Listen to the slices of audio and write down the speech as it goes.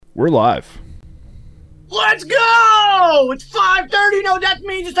We're live. Let's go! It's 5:30. No, that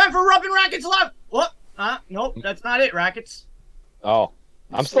means it's time for Rubbing Rackets Live. What? Nope, that's not it, Rackets. Oh,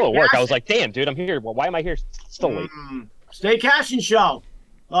 I'm still at work. I was like, damn, dude, I'm here. Well, why am I here still late? Stay Cashin' Show.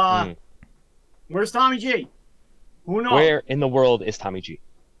 Where's Tommy G? Who knows? Where in the world is Tommy G?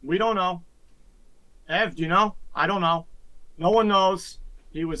 We don't know. Ev, do you know? I don't know. No one knows.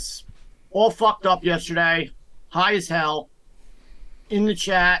 He was all fucked up yesterday, high as hell, in the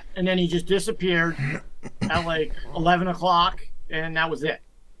chat, and then he just disappeared at like 11 o'clock, and that was it.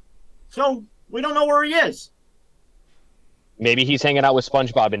 So, we don't know where he is. Maybe he's hanging out with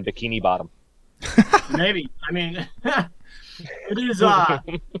SpongeBob in Bikini Bottom. Maybe. I mean,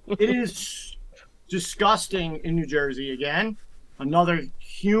 it is disgusting in New Jersey again. Another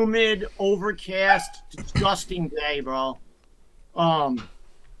humid, overcast, disgusting day, bro.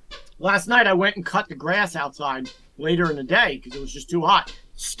 Last night I went and cut the grass outside later in the day because it was just too hot.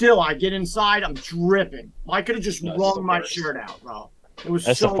 Still, I get inside, I'm dripping. I could have just wrung my shirt out, bro. It was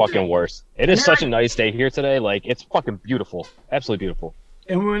That's so the fucking bad. worst. It is such a nice day here today. Like, it's fucking beautiful. Absolutely beautiful.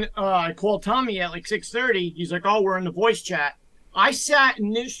 And when I called Tommy at like 6:30, he's like, "Oh, we're in the voice chat." I sat in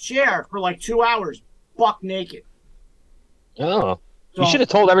this chair for like 2 hours, buck naked. Oh. So, You should have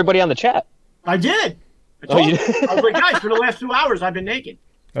told everybody on the chat. I did. I was like, guys, for the last 2 hours, I've been naked.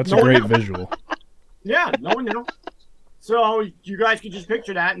 That's a great visual. Yeah, no one knew. So you guys could just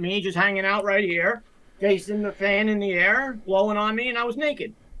picture that, me just hanging out right here, facing the fan in the air, blowing on me, and I was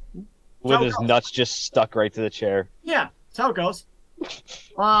naked. With his nuts just stuck right to the chair. Yeah, that's how it goes.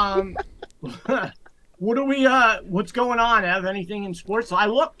 What's going on, Ev? Anything in sports? I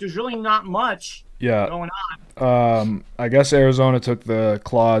look, there's really not much going on. I guess Arizona took the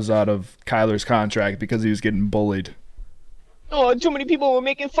clause out of Kyler's contract because he was getting bullied. Oh, too many people were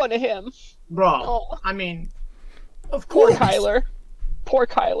making fun of him. Bro, oh. I mean, of course. Poor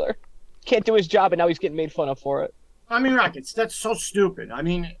Kyler. Can't do his job, and now he's getting made fun of for it. I mean, Rackets, that's so stupid. I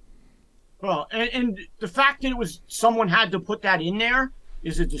mean, well, and the fact that someone had to put that in there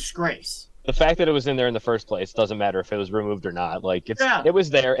is a disgrace. The fact that it was in there in the first place doesn't matter if it was removed or not. Like, it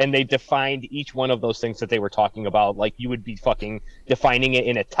was there, and they defined each one of those things that they were talking about. Like, you would be fucking defining it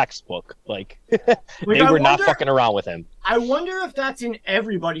in a textbook. Like, they were not fucking around with him. I wonder if that's in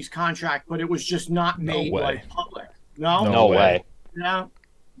everybody's contract, but it was just not made like public. No way. Yeah.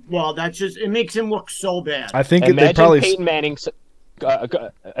 Well, it makes him look so bad. I think imagine they Peyton Manning.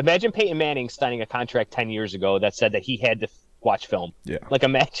 Imagine Peyton Manning signing a contract 10 years ago that said that he had to watch film. Yeah. Like,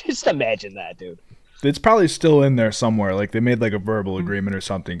 just imagine that, dude. It's probably still in there somewhere. Like, they made like a verbal agreement or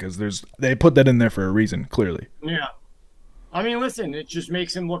something because they put that in there for a reason, clearly. Yeah. I mean, listen, it just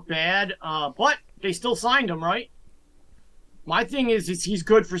makes him look bad. But they still signed him, right? My thing is he's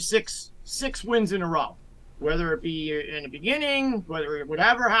good for six wins in a row. Whether it be in the beginning,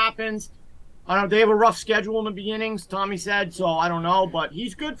 whatever happens. I don't know. They have a rough schedule in the beginnings, Tommy said, so I don't know. But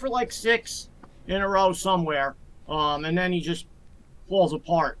he's good for like 6 in a row somewhere. And then he just falls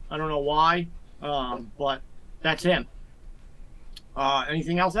apart. I don't know why, but that's him.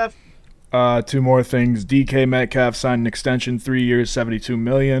 Anything else, Ev? 2 more things. DK Metcalf signed an extension, 3 years, $72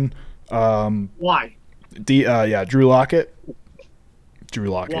 million. Why? Drew Lockett.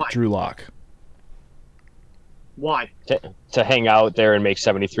 Why? Drew Lock. Why? To hang out there and make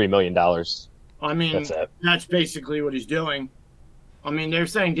 $73 million. I mean, that's basically what he's doing. I mean, they're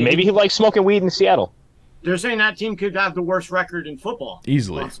saying maybe he likes smoking weed in Seattle. They're saying that team could have the worst record in football.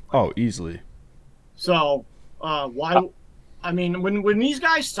 Easily. Possibly. Oh, easily. So, why? I mean, when these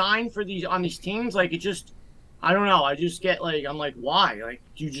guys sign on these teams, like, it just, I don't know. I just get like, I'm like, why? Like,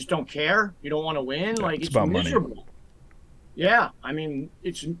 you just don't care? You don't want to win? Yeah, like, it's it's about miserable. money. Yeah, I mean,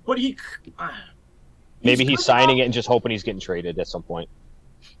 but maybe he's signing it and just hoping he's getting traded at some point.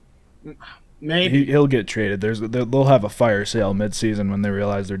 Maybe he'll get traded. They'll have a fire sale mid-season when they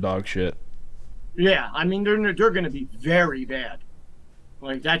realize they're dog shit. Yeah, I mean they're going to be very bad.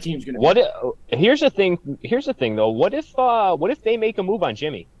 Like, that team's going to. Here's the thing though. What if they make a move on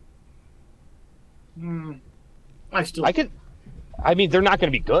Jimmy? I mean, they're not going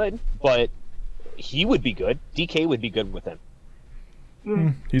to be good, but he would be good. DK would be good with him.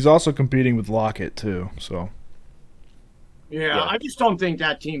 He's also competing with Lockett too, so. Yeah, I just don't think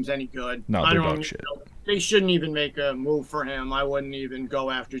that team's any good. No, they're dog shit. They shouldn't even make a move for him. I wouldn't even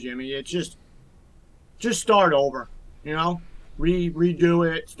go after Jimmy. It's just start over, you know?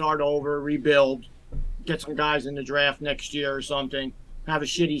 Redo it, start over, rebuild, get some guys in the draft next year or something, have a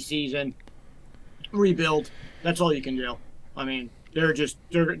shitty season, rebuild. That's all you can do. I mean, they're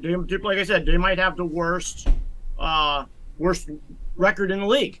like I said, they might have the worst record in the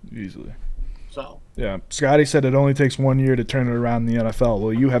league. Easily. So Yeah, Scotty said it only takes 1 year to turn it around in the NFL.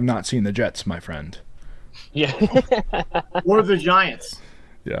 Well, you have not seen the Jets, my friend. Yeah. Or the Giants.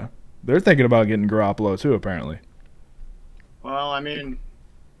 Yeah. They're thinking about getting Garoppolo, too, apparently. Well, I mean,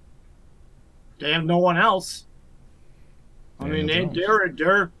 they have no one else. I mean,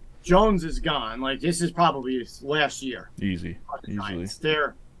 they're Jones is gone. Like, this is probably his last year. Easily.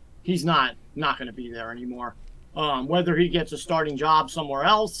 He's not going to be there anymore. Whether he gets a starting job somewhere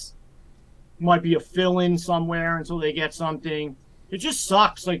else, might be a fill-in somewhere until they get something. It just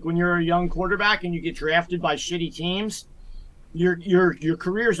sucks. Like, when you're a young quarterback and you get drafted by shitty teams, your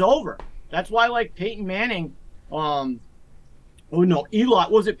career's over. That's why, like, Peyton Manning, Eli,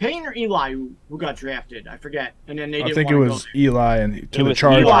 was it Peyton or Eli who got drafted? I forget. And then they didn't. I think it was Eli and to the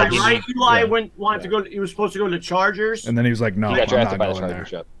Chargers. Eli, right? Eli wanted to go. He was supposed to go to the Chargers, and then he was like, "No, he got drafted by the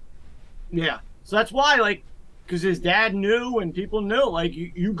Chargers." There. Yeah, so that's why, like, because his dad knew and people knew, like,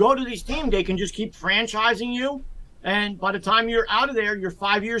 you go to these teams, they can just keep franchising you, and by the time you're out of there, you're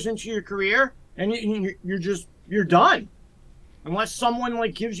 5 years into your career, and you're done. Unless someone,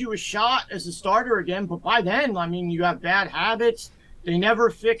 like, gives you a shot as a starter again. But by then, I mean, you have bad habits. They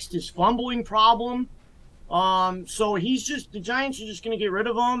never fixed his fumbling problem. So the Giants are just going to get rid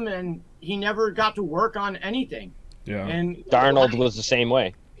of him, and he never got to work on anything. Yeah. And Darnold was the same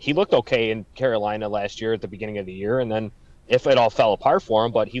way. He looked okay in Carolina last year at the beginning of the year, and then if it all fell apart for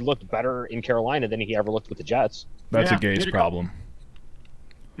him, but he looked better in Carolina than he ever looked with the Jets. That's a Gase problem.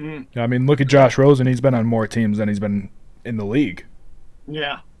 Mm. I mean, look at Josh Rosen. He's been on more teams than he's been in the league.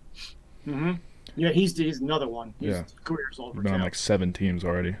 Yeah. Mm-hmm. Yeah, he's another one. His career's over. He's been on like 7 teams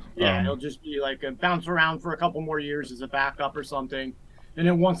already. Yeah, he'll just be like a bounce around for a couple more years as a backup or something. And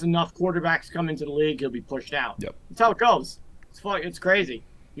then once enough quarterbacks come into the league, he'll be pushed out. Yep. That's how it goes. It's crazy.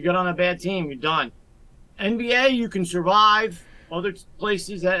 You get on a bad team, you're done. NBA, you can survive. Other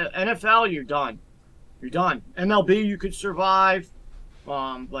places, NFL, you're done. You're done. MLB, you could survive.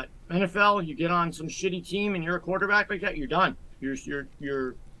 But NFL, you get on some shitty team and you're a quarterback like that, you're done. It's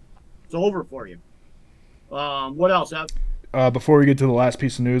over for you. What else? Before we get to the last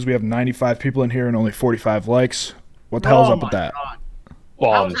piece of news, we have 95 people in here and only 45 likes. What the hell's up with that?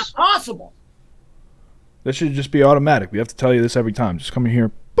 How is that possible? This should just be automatic. We have to tell you this every time. Just come in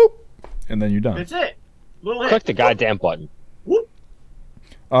here, boop, and then you're done. That's it. Click the goddamn button. Whoop.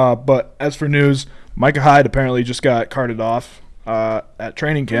 But as for news, Micah Hyde apparently just got carted off at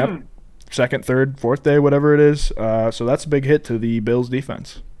training camp. Second, third, fourth day, whatever it is. So that's a big hit to the Bills'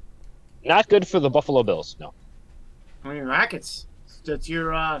 defense. Not good for the Buffalo Bills, no. I mean, Rackets. That's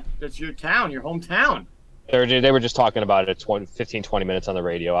your town, your hometown. They were just talking about it 15, 20 minutes on the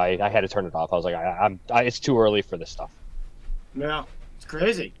radio. I had to turn it off. I was like, it's too early for this stuff. Yeah, it's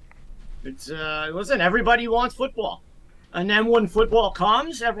crazy. It's listen, everybody wants football. And then when football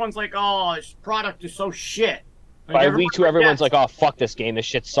comes, everyone's like, oh, this product is so shit. Like, by week 2, everyone's like, oh, fuck this game. This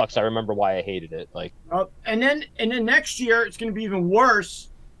shit sucks. I remember why I hated it. Like, and then next year, it's going to be even worse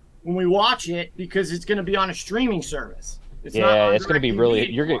when we watch it because it's going to be on a streaming service. It's going to be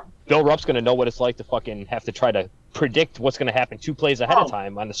really – Bill Rupp's going to know what it's like to fucking have to try to predict what's going to happen 2 plays ahead of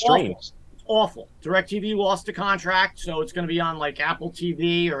time on the streams. Awful. DirecTV lost the contract, so it's going to be on like Apple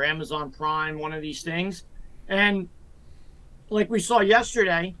TV or Amazon Prime, one of these things. And like we saw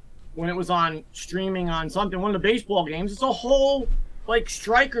yesterday when it was on streaming on something, one of the baseball games, it's a whole like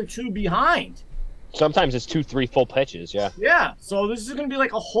strike or two behind. Sometimes it's 2, 3 full pitches, yeah. Yeah, so this is going to be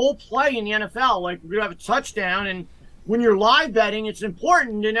like a whole play in the NFL. Like, we're going to have a touchdown, and when you're live betting, it's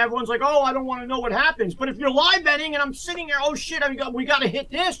important, and everyone's like, oh, I don't want to know what happens. But if you're live betting and I'm sitting there, oh, shit, we got to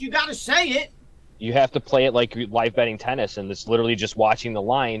hit this, you got to say it. You have to play it like live betting tennis, and it's literally just watching the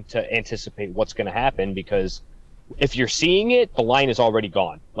line to anticipate what's going to happen, because if you're seeing it, the line is already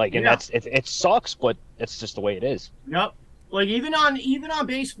gone. Like, and it sucks, but it's just the way it is. Yep. Like, even on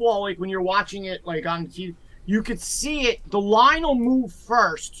baseball, like, when you're watching it, like, on TV, you could see it. The line will move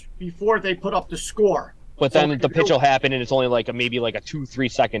first before they put up the score. But then the pitch will happen, and it's only like maybe a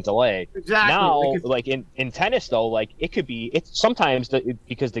 2-3 second delay. Exactly. Now, like in tennis, though, like it could be. It's sometimes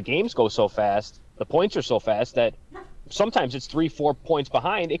because the games go so fast, the points are so fast that sometimes it's 3-4 points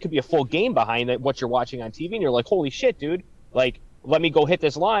behind. It could be a full game behind what you're watching on TV, and you're like, holy shit, dude! Like, let me go hit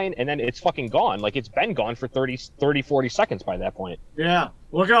this line, and then it's fucking gone. Like, it's been gone for 30, 40 seconds by that point. Yeah.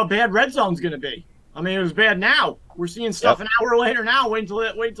 Look how bad red zone's going to be. I mean, it was bad now. We're seeing stuff an hour later now. Wait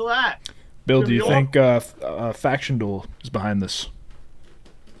till that. Bill, do you think Faction Duel is behind this?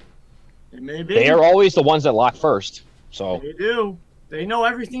 It may be. They are always the ones that lock first. So they do. They know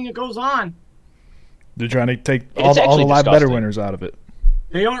everything that goes on. They're trying to take all the live better winners out of it.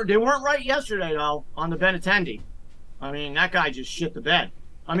 They weren't right yesterday, though, on the Benintendi. I mean, that guy just shit the bed.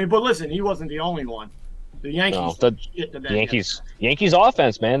 I mean, but listen, he wasn't the only one. The Yankees. No, the Yankees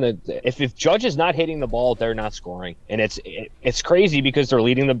offense, man. If Judge is not hitting the ball, they're not scoring, and it's crazy because they're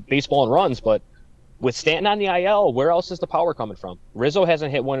leading the baseball in runs. But with Stanton on the IL, where else is the power coming from? Rizzo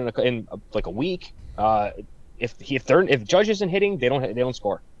hasn't hit one in like a week. If Judge isn't hitting, they don't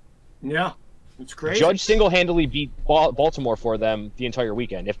score. Yeah, it's crazy. Judge single-handedly beat Baltimore for them the entire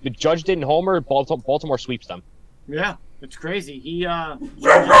weekend. If the Judge didn't homer, Baltimore sweeps them. Yeah, it's crazy. Judge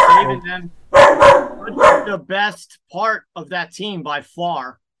is saving them. The best part of that team by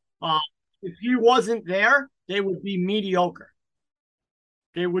far. If he wasn't there, they would be mediocre.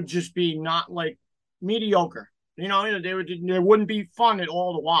 They would just be not like mediocre. They wouldn't be fun at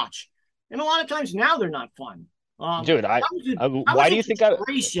all to watch. And a lot of times now they're not fun. Dude, why do you think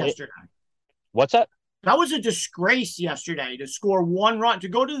yesterday? What's that? That was a disgrace yesterday to score one run, to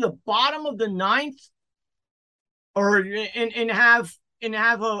go to the bottom of the ninth, and have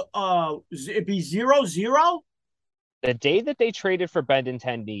it be 0-0. The day that they traded for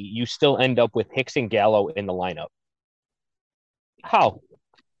Benintendi, you still end up with Hicks and Gallo in the lineup. How?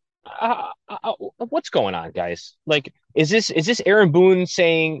 What's going on, guys? Like, is this Aaron Boone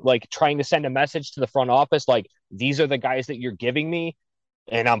saying, like, trying to send a message to the front office, like, these are the guys that you're giving me,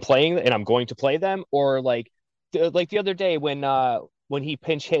 and I'm playing, and I'm going to play them, or like the other day when he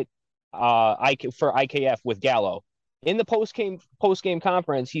pinch hit for IKF with Gallo in the post game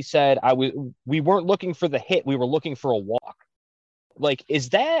conference, he said we weren't looking for the hit, we were looking for a walk. Like, is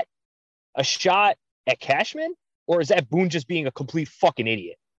that a shot at Cashman, or is that Boone just being a complete fucking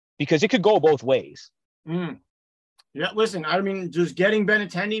idiot? Because it could go both ways. Yeah, listen, I mean, does getting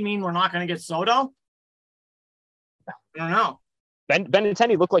Benintendi mean we're not going to get Soto? I don't know.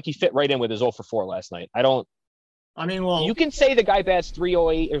 Benintendi looked like he fit right in with his 0 for 4 last night. You can say the guy bats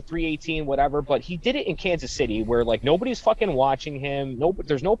 308 or 318, whatever, but he did it in Kansas City where, like, nobody's fucking watching him.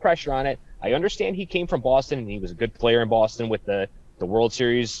 There's no pressure on it. I understand he came from Boston and he was a good player in Boston with the World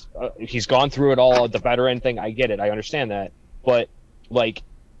Series. He's gone through it all, the veteran thing. I get it. I understand that. But, like,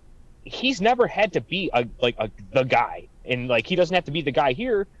 he's never had to be the guy, and like he doesn't have to be the guy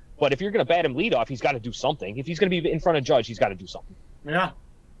here. But if you're going to bat him leadoff, he's got to do something. If he's going to be in front of Judge, he's got to do something. Yeah,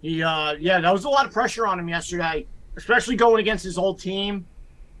 that was a lot of pressure on him yesterday, especially going against his old team.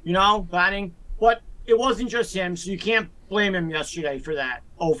 Batting, but it wasn't just him, so you can't blame him yesterday for that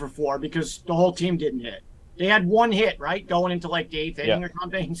 0 for 4 because the whole team didn't hit. They had one hit, right, going into like the 8th inning or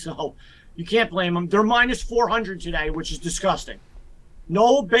something. So you can't blame them. They're minus 400 today, which is disgusting.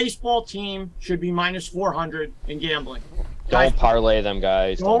 No baseball team should be minus 400 in gambling. Don't parlay them,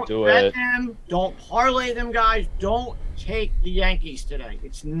 guys. Don't do it. Don't parlay them, guys. Don't take the Yankees today.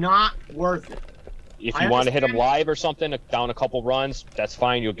 It's not worth it. If you want to hit them live or something, down a couple runs, that's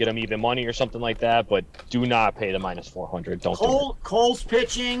fine. You'll get them even money or something like that. But do not pay the minus 400. Don't do it. Cole's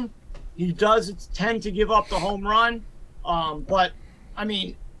pitching. He does tend to give up the home run. But, I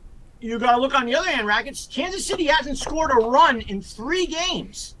mean, you got to look on the other hand, Rackets. Kansas City hasn't scored a run in 3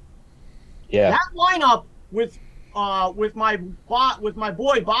 games. Yeah. That lineup with my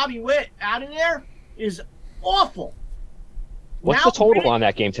boy Bobby Witt out of there is awful. What's the total on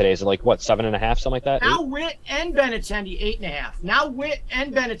that game today? Is it like, what, 7.5, something like that? Now Witt and Benintendi, 8.5. Now Witt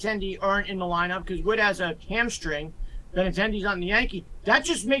and Benintendi aren't in the lineup because Witt has a hamstring. Benintendi's on the Yankee. That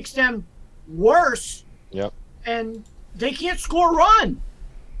just makes them worse. Yep. And they can't score a run.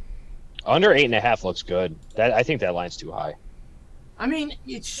 Under 8.5 looks good. I think that line's too high. I mean,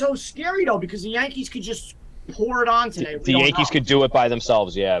 it's so scary, though, because the Yankees could just pour it on today. The Yankees could do it by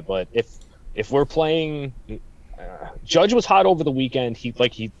themselves, yeah. But if we're playing... Judge was hot over the weekend.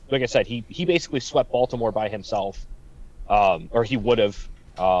 Like I said, he basically swept Baltimore by himself, or he would have.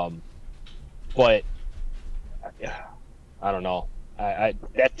 But I don't know.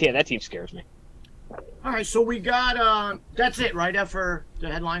 That team scares me. All right, so we got that's it, right? For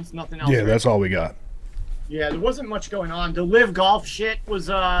the headlines, nothing else. Yeah, right? That's all we got. Yeah, there wasn't much going on. The Live Golf shit was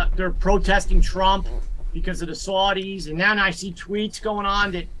they're protesting Trump because of the Saudis, and now I see tweets going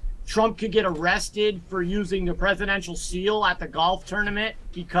on that Trump could get arrested for using the presidential seal at the golf tournament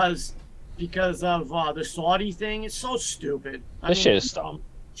because of the Saudi thing. It's so stupid. This shit is dumb.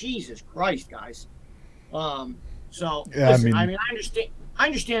 Jesus Christ, guys. So yeah, listen, I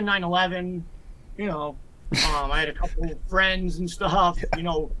understand 9/11. I had a couple of friends and stuff.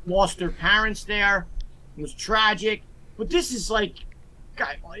 Lost their parents there. It was tragic. But this is like,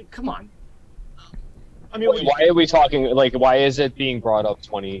 guy, come on. I mean, why are we talking? Like, why is it being brought up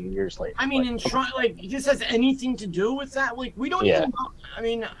 20 years later? I mean, this has anything to do with that? Like, we don't even know. I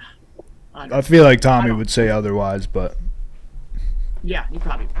mean, I feel like Tommy would say otherwise, but yeah, he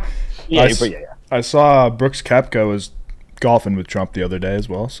probably. I saw Brooks Koepka was golfing with Trump the other day as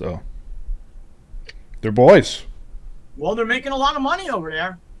well. So they're boys. Well, they're making a lot of money over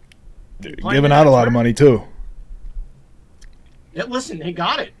there. They're giving out a lot of money too. Yeah, listen, they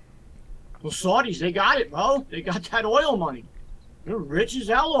got it. The Saudis, they got it, bro. They got that oil money. They're rich as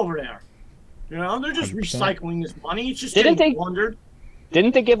hell over there. You know, they're just 100%. Recycling this money. It's just getting laundered.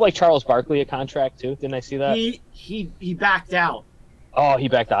 Didn't they give like Charles Barkley a contract too? Didn't I see that? He backed out. Oh, he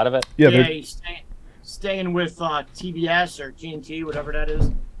backed out of it? Yeah, he's staying with TBS or TNT, whatever that is.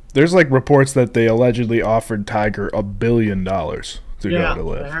 There's like reports that they allegedly offered Tiger $1 billion to go to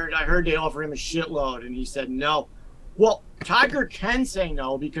live. I heard they offered him a shitload, and he said no. Well, Tiger can say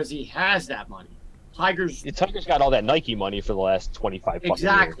no because he has that money. Tiger's got all that Nike money for the last 25 fucking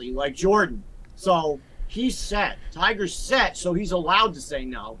exactly, years. Like Jordan. So he's set. Tiger's set, so he's allowed to say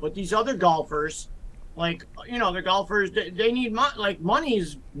no. But these other golfers, like, you know, the golfers, they need money. Like, money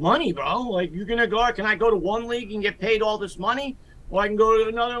is money, bro. Like, you're going to go, can I go to one league and get paid all this money? Or I can go to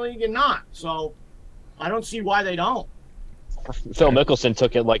another league and not. So I don't see why they don't. Phil Mickelson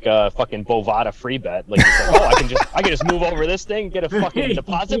took it like a fucking Bovada free bet. Like, he's like, oh, I can just move over this thing, get a fucking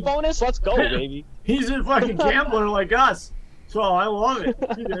deposit bonus. Let's go, baby. He's a fucking gambler like us. So I love it.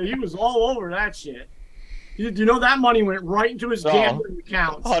 He was all over that shit. You know that money went right into his gambling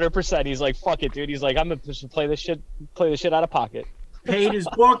accounts. 100%. He's like, fuck it, dude. He's like, I'm gonna just play this shit out of pocket. Paid his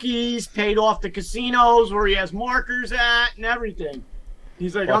bookies, paid off the casinos where he has markers at and everything.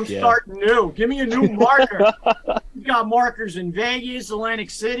 He's like, I'm starting new. Give me a new marker. He's got markers in Vegas, Atlantic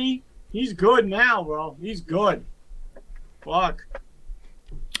City. He's good now, bro. He's good. Fuck.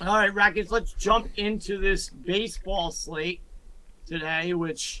 All right, Rackets, let's jump into this baseball slate today,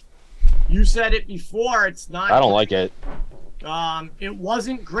 which you said it before. It's not. I don't like it. It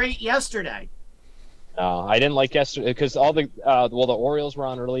wasn't great yesterday. No, I didn't like yesterday because all the the Orioles were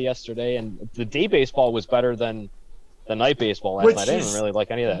on early yesterday, and the day baseball was better than the night baseball last night. I didn't really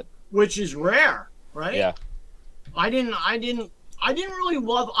like any of that. Which is rare, right? Yeah. I didn't really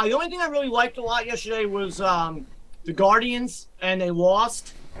love. The only thing I really liked a lot yesterday was the Guardians, and they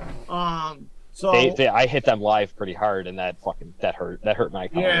lost. So I hit them live pretty hard, and that hurt my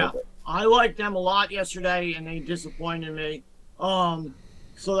account. Yeah, I liked them a lot yesterday, and they disappointed me.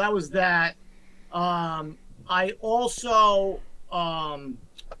 So that was that. I also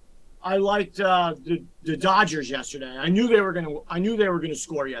I liked the Dodgers yesterday. I knew they were gonna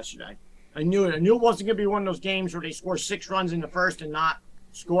score yesterday. I knew it. I knew it wasn't gonna be one of those games where they score 6 runs in the first and not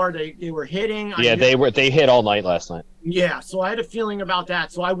score. They were hitting. Yeah, they hit all night last night. Yeah, so I had a feeling about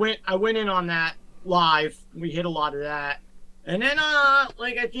that. So I went in on that live. We hit a lot of that, and then I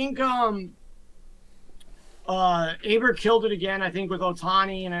think Aber killed it again. I think with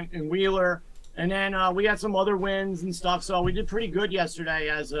Ohtani and Wheeler. And then we had some other wins and stuff, so we did pretty good yesterday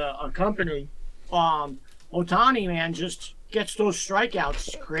as a company. Ohtani, man, just gets those strikeouts.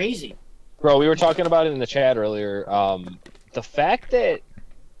 It's crazy. Bro, we were talking about it in the chat earlier. The fact that,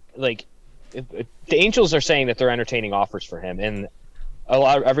 like, the Angels are saying that they're entertaining offers for him, and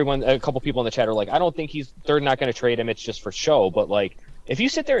a couple people in the chat are like, I don't think they're not going to trade him. It's just for show. But like, if you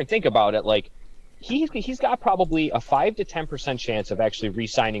sit there and think about it, like, he's got probably a 5 to 10% chance of actually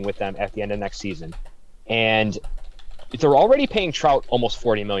re-signing with them at the end of next season. And they're already paying Trout almost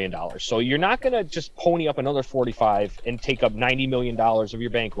 $40 million. So you're not going to just pony up another 45 and take up $90 million of your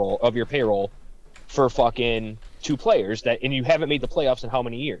bankroll, of your payroll for fucking 2 players and you haven't made the playoffs in how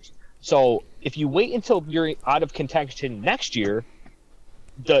many years? So if you wait until you're out of contention next year,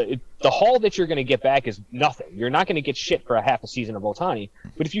 the haul that you're going to get back is nothing. You're not going to get shit for a half a season of Ohtani.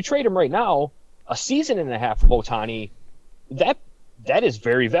 But if you trade him right now, a season and a half of Ohtani, that is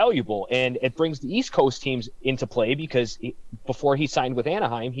very valuable, and it brings the East Coast teams into play because before he signed with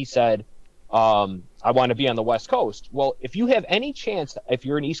Anaheim, he said, I want to be on the West Coast. Well, if you have any chance, if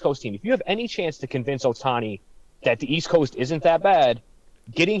you're an East Coast team, if you have any chance to convince Ohtani that the East Coast isn't that bad,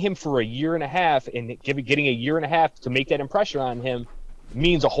 getting him for a year and a half and getting a year and a half to make that impression on him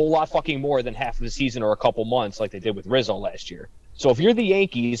means a whole lot fucking more than half of the season or a couple months like they did with Rizzo last year. So if you're the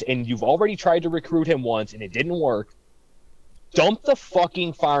Yankees and you've already tried to recruit him once and it didn't work, dump the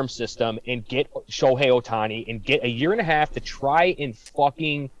fucking farm system and get Shohei Ohtani and get a year and a half to try and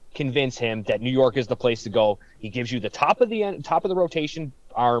fucking convince him that New York is the place to go. He gives you the top of the rotation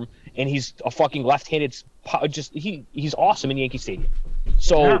arm, and he's a fucking left-handed. He's awesome in Yankee Stadium.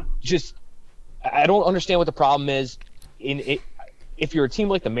 So just I don't understand what the problem is if you're a team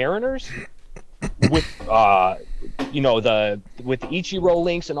like the Mariners with with the Ichiro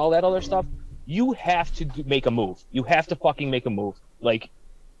links and all that other stuff. You have to make a move. You have to fucking make a move. Like,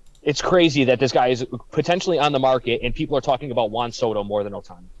 it's crazy that this guy is potentially on the market and people are talking about Juan Soto more than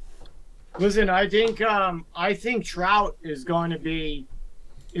Ohtani. Listen, I think Trout is going to be,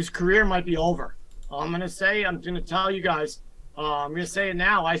 his career might be over. I'm going to tell you guys, I'm going to say it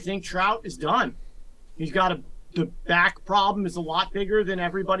now. I think Trout is done. He's got the back problem is a lot bigger than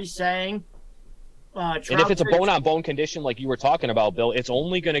everybody's saying. And if it's a bone-on-bone condition like you were talking about, Bill, it's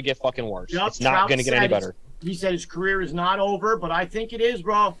only going to get fucking worse. Yep, it's not going to get any better. He said his career is not over, but I think it is,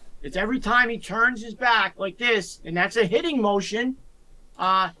 bro. It's every time he turns his back like this, and that's a hitting motion,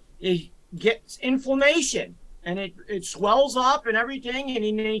 it gets inflammation, and it swells up and everything, and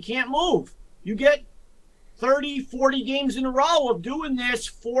he can't move. You get 30, 40 games in a row of doing this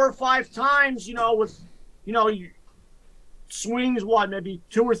 4 or 5 times, with, swings, maybe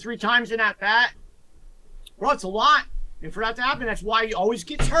 2 or 3 times in that bat. Bro, it's a lot. And for that to happen, that's why he always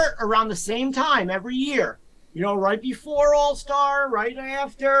gets hurt around the same time every year. Right before All-Star, right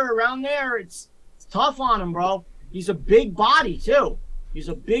after, around there. It's tough on him, bro. He's a big body, too. He's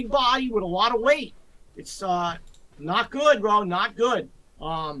a big body with a lot of weight. It's not good, bro. Not good.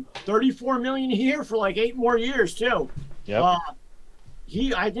 $34 million a year for like 8 more years, too. Yep.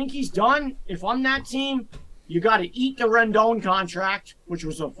 I think he's done. If I'm that team, you got to eat the Rendon contract, which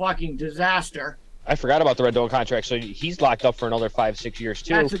was a fucking disaster. I forgot about the Rendon contract, so he's locked up for another 5-6 years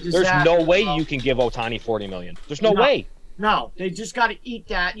too. That's a disaster, There's no way bro. You can give Ohtani $40 million. There's no way. No, they just got to eat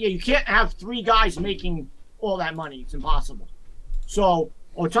that. Yeah, you can't have 3 guys making all that money. It's impossible. So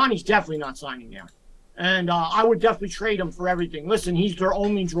Ohtani's definitely not signing there, and I would definitely trade him for everything. Listen, he's their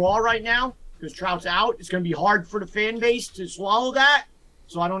only draw right now because Trout's out. It's going to be hard for the fan base to swallow that.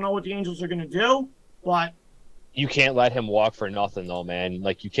 So I don't know what the Angels are going to do, but. You can't let him walk for nothing, though, man.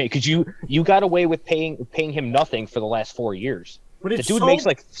 Like, you can't, because you got away with paying him nothing for the last 4 years. But the dude makes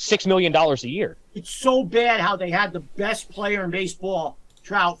like $6 million a year. It's so bad how they had the best player in baseball,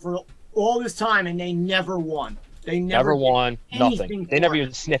 Trout, for all this time, and they never won. They never won nothing. They never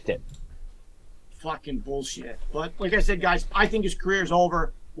even sniffed it. Fucking bullshit. But like I said, guys, I think his career's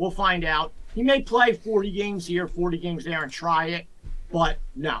over. We'll find out. He may play 40 games here, 40 games there, and try it, but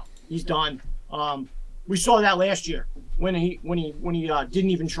no, he's done. We saw that last year when he didn't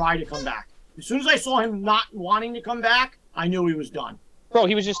even try to come back. As soon as I saw him not wanting to come back, I knew he was done. Bro,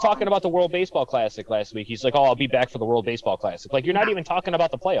 he was just talking about the World Baseball Classic last week. He's like, "Oh, I'll be back for the World Baseball Classic." Like, you're not even talking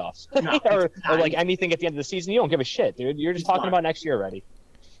about the playoffs or like anything at the end of the season. You don't give a shit, dude. You're just talking about next year already.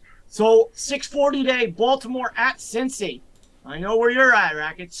 So 6:40 today, Baltimore at Cincy. I know where you're at,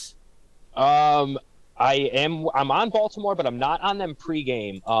 Rackets. I'm on Baltimore, but I'm not on them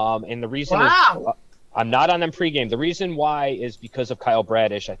pregame. And the reason is I'm not on them pregame. The reason why is because of Kyle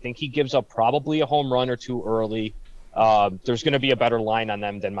Bradish. I think he gives up probably a home run or 2 early. There's going to be a better line on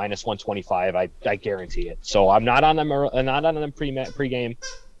them than -125. I guarantee it. So I'm not on them. Pregame.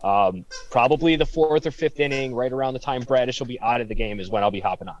 Probably the 4th or 5th inning, right around the time Bradish will be out of the game, is when I'll be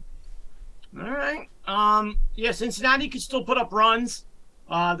hopping on. All right. Yeah, Cincinnati could still put up runs.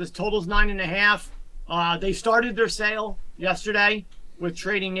 The total's 9.5. They started their sale yesterday with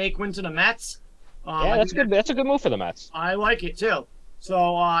trading Naquin to the Mets. Yeah, that's good. That's a good move for the Mets. I like it too.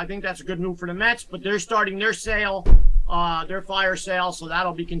 So I think that's a good move for the Mets. But they're starting their sale, their fire sale, so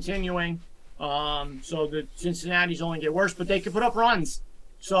that'll be continuing. So the Cincinnati's only get worse, but they can put up runs.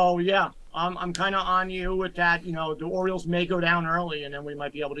 So yeah, I'm kind of on you with that. The Orioles may go down early, and then we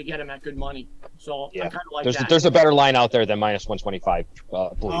might be able to get them at good money. So yeah, I kind of like that. There's a better line out there than -125.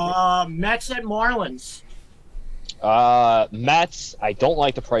 Believe me. Mets at Marlins. Mets, I don't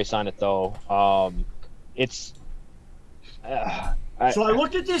like the price on it though. So I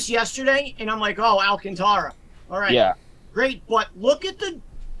looked at this yesterday and I'm like, oh, Alcantara. All right. Yeah. Great, but look at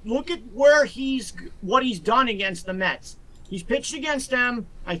what he's done against the Mets. He's pitched against them,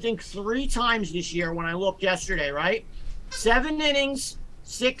 I think, 3 times this year when I looked yesterday, right? 7 innings,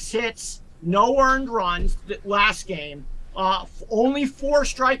 6 hits, no earned runs last game. Only 4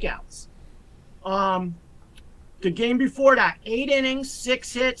 strikeouts. The game before that, 8 innings,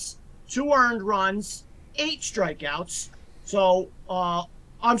 6 hits, 2 earned runs, 8 strikeouts. So,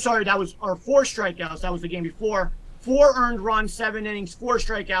 I'm sorry, that was our 4 strikeouts. That was the game before. 4 earned runs, 7 innings, 4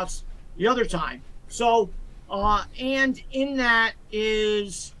 strikeouts the other time. So, and in that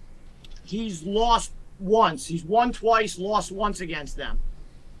is he's lost once. He's won twice, lost once against them.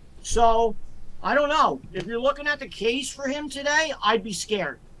 So, I don't know. If you're looking at the case for him today, I'd be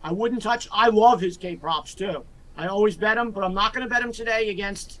scared. I wouldn't touch. I love his K props too. I always bet him, but I'm not going to bet him today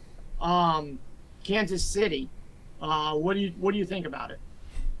against Kansas City. What do you think about it?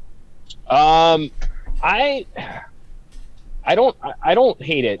 I don't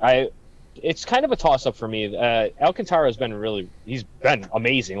hate it. It's kind of a toss up for me. Alcantara has been he's been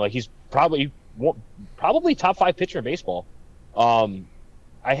amazing. Like, he's probably top 5 pitcher in baseball.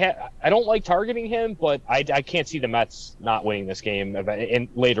 I don't like targeting him, but I can't see the Mets not winning this game and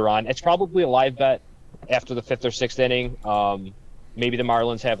later on. It's probably a live bet after the 5th or 6th inning. Maybe the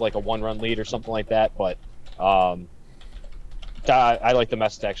Marlins have like a 1-run lead or something like that, but I like the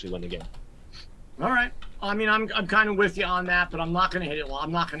Mets to actually win the game. All right. I mean, I'm kind of with you on that, but I'm not going to hit it. Well,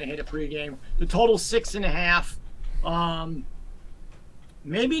 I'm not going to hit it pregame. The total 6.5.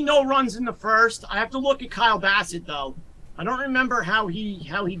 Maybe no runs in the first. I have to look at Kyle Bassett though. I don't remember how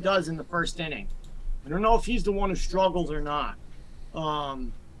he does in the first inning. I don't know if he's the one who struggles or not.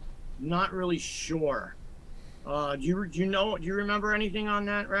 Not really sure. Do you remember anything on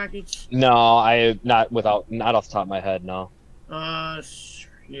that, Rackets? No, not off the top of my head. No.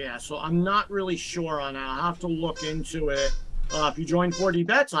 Yeah, so I'm not really sure on that. I'll have to look into it. If you join 4D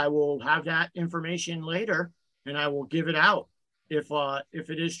Bets, I will have that information later, and I will give it out if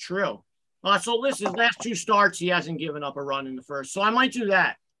it is true. So listen, his last 2 starts, he hasn't given up a run in the first, so I might do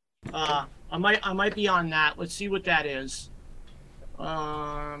that. I might be on that. Let's see what that is.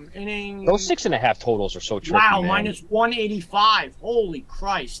 Inning. Those 6.5 totals are so tricky. Wow, man. minus 185. Holy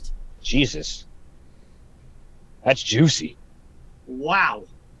Christ! Jesus, that's juicy. Wow.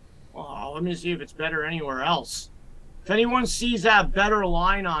 Oh, let me see if it's better anywhere else. If anyone sees that better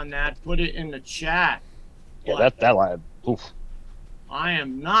line on that, put it in the chat. Yeah, that line. Oof. I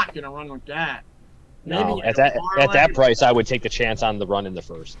am not going to run with that. Maybe No, at that price, I would take the chance on the run in the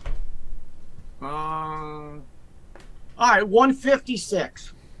first. All right,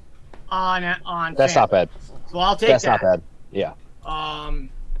 156 on. That's not bad. So I'll take That's that. not bad. Yeah.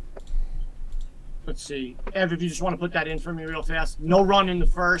 Let's see. Ev, if you just want to put that in for me real fast. No run in the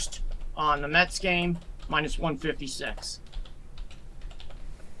first on the Mets game, minus 156.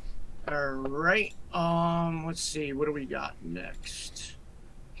 All right. Let's see. What do we got next?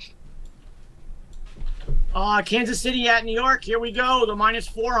 Kansas City at New York. Here we go. The minus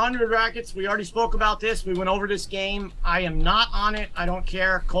 400 Rackets. We already spoke about this. We went over this game. I am not on it. I don't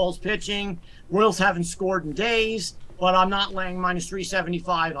care. Cole's pitching. Royals haven't scored in days, but I'm not laying minus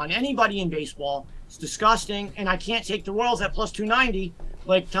 375 on anybody in baseball. It's disgusting, and I can't take the Royals at plus 290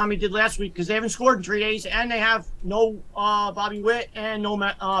 like Tommy did last week because they haven't scored in 3 days, and they have no Bobby Witt and no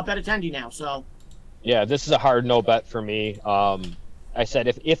Benintendi now. So, yeah, this is a hard no bet for me. I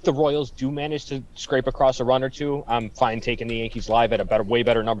said if the Royals do manage to scrape across a run or two, I'm fine taking the Yankees live at a way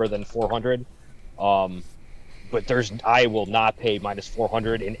better number than 400. But I will not pay minus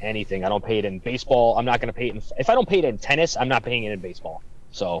 400 in anything. I don't pay it in baseball. I'm not going to pay it if I don't pay it in tennis, I'm not paying it in baseball.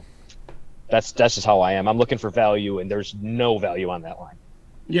 So that's just how I am. I'm looking for value, and there's no value on that line.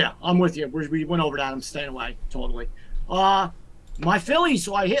 Yeah, I'm with you. We went over that. I'm staying away totally. My Phillies.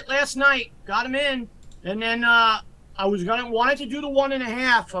 So I hit last night, got them in, and then I wanted to do the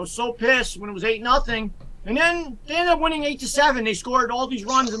 1.5. I was so pissed when it was 8-0. And then they ended up winning 8-7. They scored all these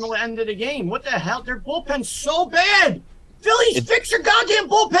runs in the end of the game. What the hell? Their bullpen's so bad. Phillies, fix your goddamn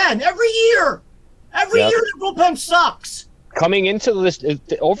bullpen every year. Every year their bullpen sucks. Coming into this,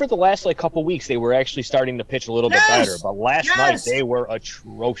 over the last couple weeks, they were actually starting to pitch a little bit better. But last night they were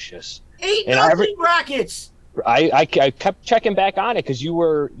atrocious. 8-0 Rackets. I kept checking back on it because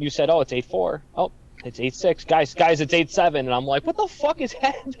you said, oh, it's 8-4. Oh, it's 8-6. Guys, it's 8-7. And I'm like, what the fuck is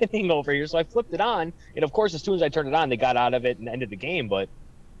happening over here? So I flipped it on. And, of course, as soon as I turned it on, they got out of it and ended the game. But,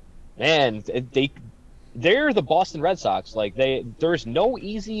 man, they're the Boston Red Sox. There's no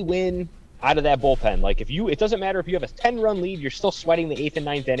easy win out of that bullpen. It doesn't matter if you have a 10-run lead, you're still sweating the 8th and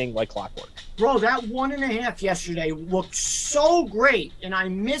 9th inning like clockwork. Bro, that 1.5 yesterday looked so great, and I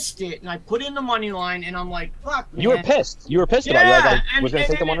missed it, and I put in the money line, and I'm like, fuck, man. You were pissed. About it. I was going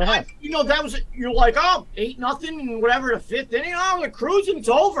to take the 1.5. You're like, oh, 8-0 and whatever, the 5th inning, they're cruising, it's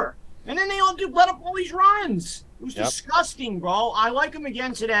over. And then they all let up all these runs. It was disgusting, bro. I like them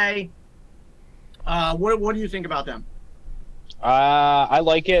again today. What do you think about them? I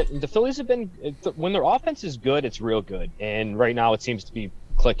like it. The Phillies have been, when their offense is good, it's real good. And right now it seems to be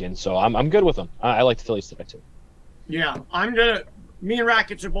clicking. So I'm good with them. I like the Phillies today too. Yeah, me and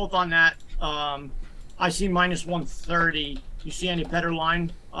Rackets are both on that. I see minus 130. You see any better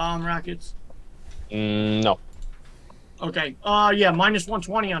line, Rackets? No. Okay. Yeah, minus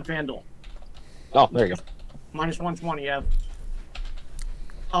 120 on FanDuel. Oh, there you go. Minus 120, yeah.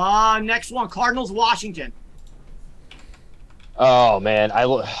 Next one, Cardinals, Washington. Oh man,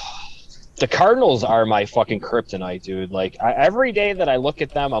 the Cardinals are my fucking kryptonite, dude. Every day that I look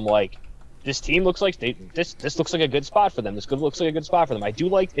at them, I'm like, this team looks like this looks like a good spot for them. Looks like a good spot for them. I do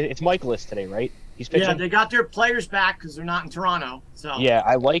like it's Michaelis today, right? He's pitching. Yeah, they got their players back because they're not in Toronto. So yeah,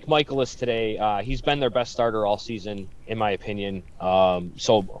 I like Michaelis today. He's been their best starter all season, in my opinion.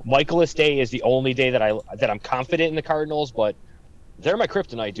 So Michaelis Day is the only day that I'm confident in the Cardinals, but They're my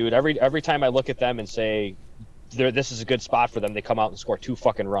kryptonite, dude. Every time I look at them and say, this is a good spot for them, they come out and score 2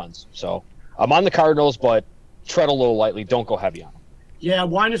 fucking runs. So I'm on the Cardinals, but tread a little lightly. Don't go heavy on them. Yeah,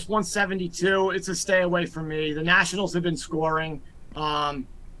 minus 172. It's a stay away from me. The Nationals have been scoring. They've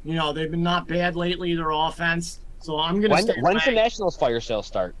been not bad lately, their offense. So I'm going to stay away. When's the Nationals fire sale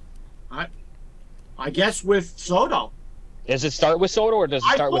start? I guess with Soto. Does it start with Soto or does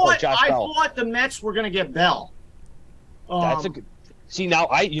it start with Josh Bell? I thought the Mets were going to get Bell. That's a good. See, now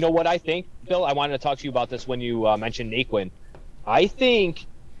you know what I think, Bill? I wanted to talk to you about this when you mentioned Naquin. I think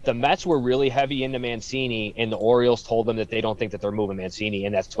the Mets were really heavy into Mancini, and the Orioles told them that they don't think that they're moving Mancini,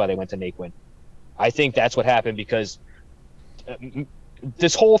 and that's why they went to Naquin. I think that's what happened because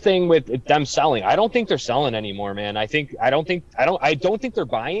this whole thing with them selling, I don't think they're selling anymore, man. I don't think they're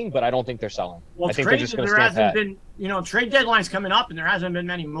buying, but I don't think they're selling. Well, I think they're just going to stand pat. Trade deadline's coming up, and there hasn't been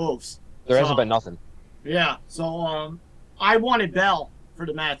many moves. There hasn't been nothing. Yeah, so I wanted Bell for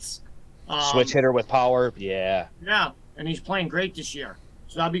the Mets. Switch hitter with power, yeah. Yeah, and he's playing great this year.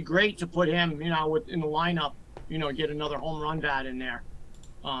 So that'd be great to put him, in the lineup, get another home run bat in there.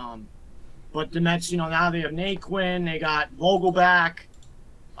 But the Mets, now they have Naquin, they got Vogelback.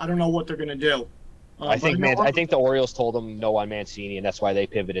 I don't know what they're going to do. I think the Orioles told them no on Mancini, and that's why they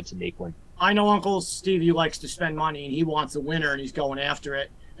pivoted to Naquin. I know Uncle Stevie likes to spend money, and he wants a winner, and he's going after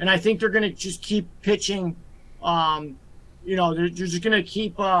it. And I think they're going to just keep pitching. They're just going to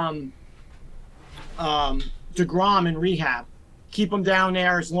keep DeGrom in rehab. Keep him down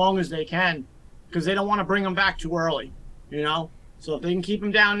there as long as they can because they don't want to bring him back too early, So if they can keep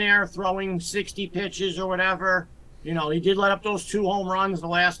him down there throwing 60 pitches or whatever, he did let up those 2 home runs the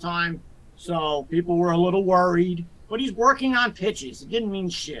last time. So people were a little worried. But he's working on pitches. It didn't mean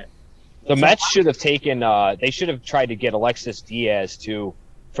shit. The Mets should have they should have tried to get Alexis Diaz, too,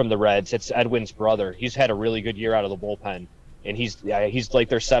 from the Reds. It's Edwin's brother. He's had a really good year out of the bullpen. And he's like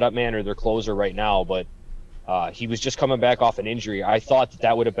their setup man or their closer right now, but he was just coming back off an injury. I thought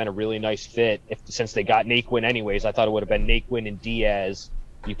that would have been a really nice fit since they got Naquin anyways. I thought it would have been Naquin and Diaz.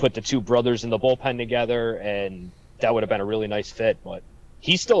 You put the 2 brothers in the bullpen together, and that would have been a really nice fit. But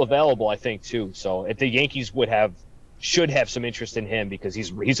he's still available, I think, too. So if the Yankees should have some interest in him because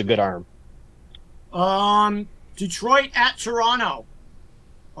he's a good arm. Detroit at Toronto.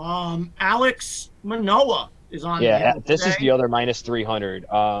 Alex Manoah is on. Yeah, this is the other minus 300.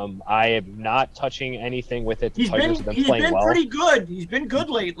 I am not touching anything with it. The Tigers have been playing well. Pretty good. He's been good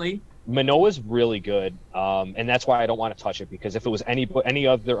lately. Manoah's really good, and that's why I don't want to touch it because if it was any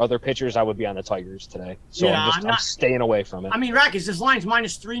of their other pitchers, I would be on the Tigers today. So yeah, I'm staying away from it. I mean, Rackets, this line's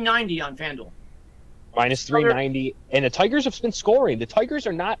minus 390 on FanDuel. Minus 390, and the Tigers have been scoring. The Tigers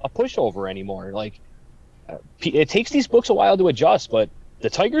are not a pushover anymore. Like, it takes these books a while to adjust, but the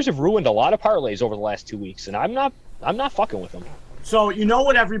Tigers have ruined a lot of parlays over the last 2 weeks, and I'm not fucking with them. So you know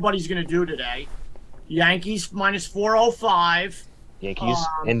what everybody's going to do today? Yankees minus 405. Yankees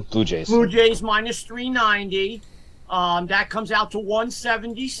and Blue Jays. Blue Jays minus 390. That comes out to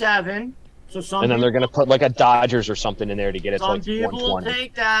 177. So and then they're going to put like a Dodgers or something in there to get it to like 120. Some people will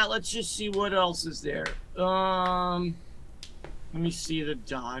take that. Let's just see what else is there. Let me see the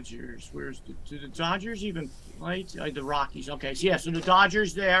Dodgers. Do the Dodgers even play? The Rockies. Okay, so so the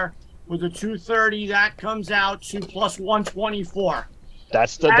Dodgers there with the 230. That comes out to plus 124.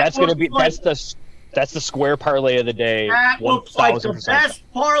 That's the square parlay of the day. That looks like the best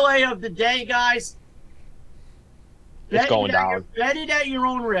parlay of the day, guys. It's going down. Bet it at your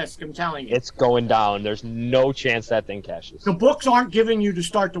own risk, I'm telling you. It's going down. There's no chance that thing cashes. The books aren't giving you to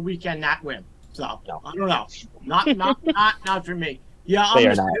start the weekend that win. So, no. I don't know. Not for me. Yeah,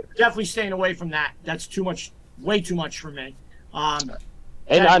 I'm definitely staying away from that. That's too much, way too much for me.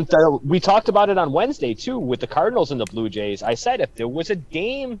 We talked about it on Wednesday, too, with the Cardinals and the Blue Jays. I said if there was a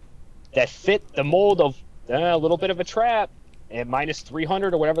game that fit the mold of a little bit of a trap, at minus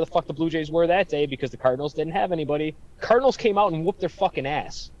 300 or whatever the fuck the Blue Jays were that day because the Cardinals didn't have anybody. Cardinals came out and whooped their fucking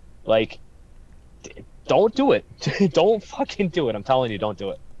ass. Like, don't do it. Don't fucking do it. I'm telling you, don't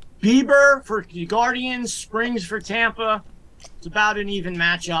do it. Bieber for the Guardians, Springs for Tampa. It's about an even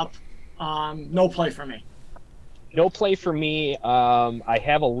matchup. No play for me. No play for me. I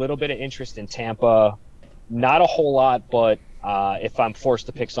have a little bit of interest in Tampa. Not a whole lot, but if I'm forced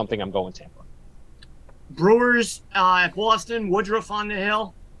to pick something, I'm going Tampa. Brewers at Boston, Woodruff on the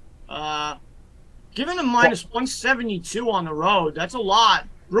hill. Given a minus 172 on the road, that's a lot.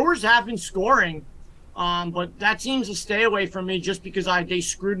 Brewers have been scoring, but that seems to stay away from me just because they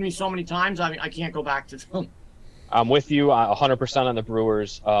screwed me so many times. I can't go back to them. I'm with you 100% on the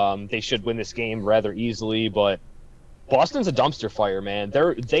Brewers. They should win this game rather easily, but Boston's a dumpster fire, man.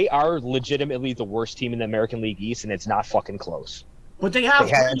 They are legitimately the worst team in the American League East, and it's not fucking close. But they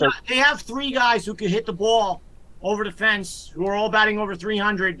have three guys who could hit the ball over the fence, who are all batting over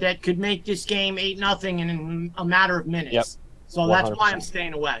 300, that could make this game 8-0 in a matter of minutes. Yep. So that's why I'm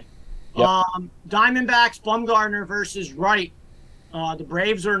staying away. Yep. Diamondbacks, Bumgarner versus Wright. The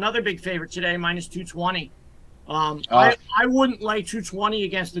Braves are another big favorite today, minus 220. I wouldn't lay 220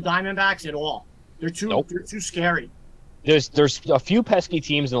 against the Diamondbacks at all. They're too scary. There's a few pesky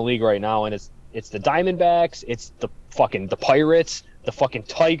teams in the league right now, and it's the Diamondbacks, it's the Pirates, the fucking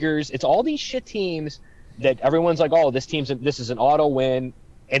Tigers. It's all these shit teams that everyone's like, oh, this is an auto win,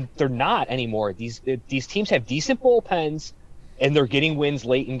 and they're not anymore. These teams have decent bullpens, and they're getting wins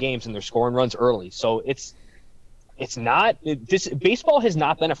late in games, and they're scoring runs early. So baseball has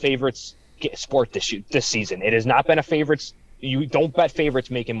not been a favorites sport this season. It has not been a favorites. You don't bet favorites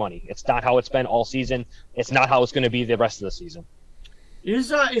making money. It's not how it's been all season. It's not how it's going to be the rest of the season. Is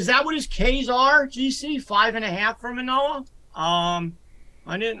that what his Ks are, GC? 5.5 for Manoah?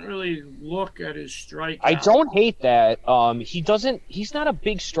 I didn't really look at his strikeout. I don't hate that. He's not a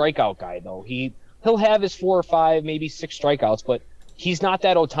big strikeout guy though. He'll have his 4 or 5, maybe 6 strikeouts, but he's not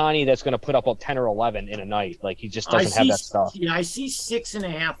that Ohtani that's going to put up 10 or 11 in a night. Like, he just doesn't have that stuff. Yeah, I see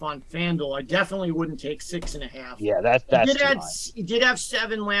 6.5 on FanDuel. I definitely wouldn't take 6.5. Yeah, He did have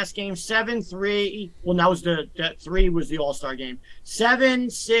 7 last game. 7, 3. Well, that 3 was the All-Star game.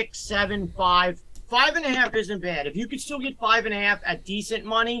 7, 6, 7, 5. 5.5 isn't bad. If you could still get 5.5 at decent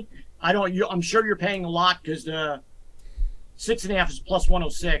money, I'm sure you're paying a lot, because the 6.5 is plus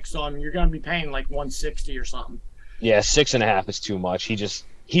 106. So you're going to be paying like 160 or something. Yeah, 6.5 is too much.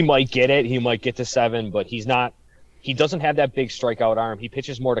 He might get it. He might get to 7, but he doesn't have that big strikeout arm. He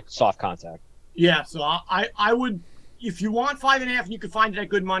pitches more to soft contact. Yeah, so I would, if you want 5.5 and you could find it at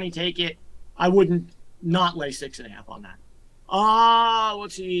good money, take it. I wouldn't not lay 6.5 on that.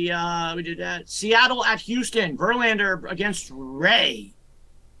 Let's see. We did that. Seattle at Houston. Verlander against Ray.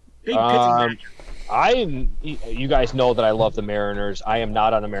 Big pitching match. You guys know that I love the Mariners. I am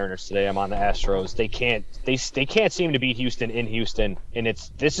not on the Mariners today. I'm on the Astros. They can't seem to beat Houston in Houston, and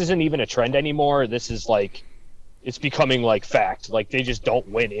this isn't even a trend anymore. This is like, it's becoming like fact. Like, they just don't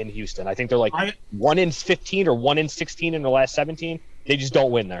win in Houston. I think they're like 1 in 15 or 1 in 16 in the last 17. They just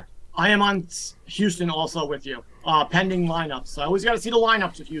don't win there. I am on Houston also with you. Pending lineups. So I always got to see the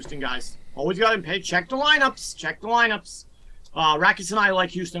lineups with Houston, guys. Always got to check the lineups. Rackets and I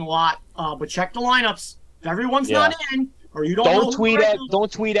like Houston a lot, but check the lineups. If everyone's not in, or you don't tweet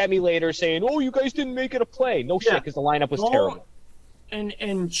at me later saying, "Oh, you guys didn't make it a play." No shit, because the lineup was terrible.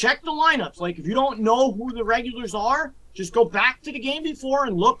 And check the lineups. Like, if you don't know who the regulars are, just go back to the game before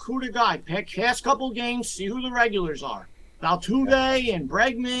and look who the guy. Past couple games, see who the regulars are. Altuve and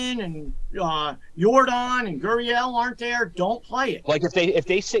Bregman and Jordan and Gurriel aren't there. Don't play it. Like, if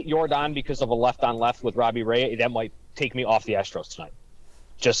they sit Jordan because of a left on left with Robbie Ray, that might take me off the Astros tonight.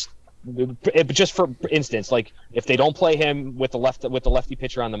 Just for instance, like, if they don't play him with the lefty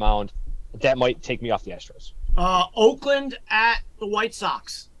pitcher on the mound, that might take me off the Astros. Oakland at the White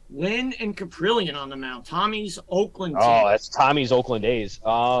Sox. Lynn and Caprillion on the mound. Tommy's Oakland team. Oh, that's Tommy's Oakland A's.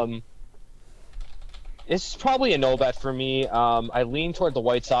 It's probably a no bet for me. I lean toward the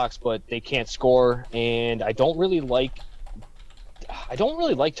White Sox, but they can't score, and I don't really like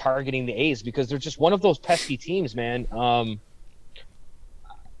targeting the A's because they're just one of those pesky teams, man.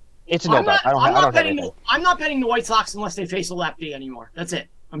 It's a no bet. I'm not betting the White Sox unless they face a lefty anymore. That's it.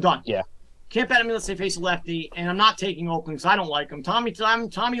 I'm done. Yeah. Can't bet them unless they face a lefty, and I'm not taking Oakland because I don't like them.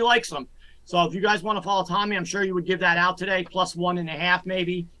 Tommy likes them. So if you guys want to follow Tommy, I'm sure you would give that out today, plus 1.5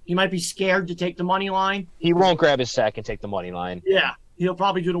 maybe. He might be scared to take the money line. He won't grab his sack and take the money line. Yeah, he'll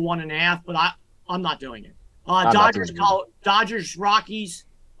probably do the 1.5, but I'm not doing it. Dodgers, Rockies.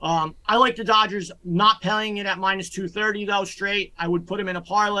 I like the Dodgers not playing it at minus 230 though straight. I would put them in a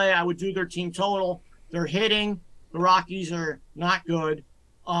parlay. I would do their team total. They're hitting. The Rockies are not good.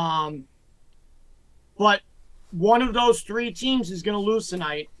 But one of those 3 teams is going to lose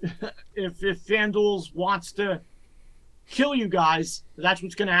tonight. if FanDuel wants to kill you guys, that's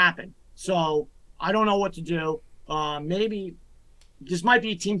what's going to happen. So I don't know what to do. Maybe this might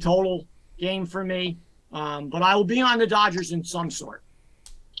be a team total game for me, but I will be on the Dodgers in some sort.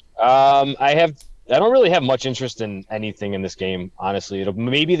 I don't really have much interest in anything in this game, honestly.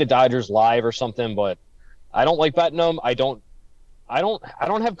 Maybe the Dodgers live or something, but I don't like betting them. I don't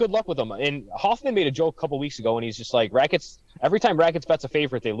have good luck with them. And Hoffman made a joke a couple weeks ago, and he's just like, every time Rackets bets a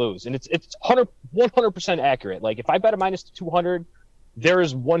favorite, they lose. And it's 100% accurate. Like, if I bet a minus 200, there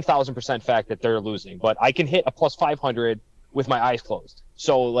is 1,000% fact that they're losing. But I can hit a plus 500 with my eyes closed.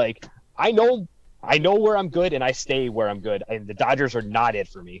 So, like, I know where I'm good, and I stay where I'm good. And the Dodgers are not it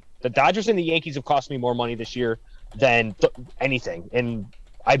for me. The Dodgers and the Yankees have cost me more money this year than anything. And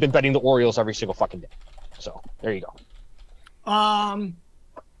I've been betting the Orioles every single fucking day. So there you go.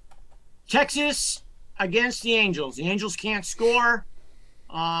 Texas against the Angels. The Angels can't score.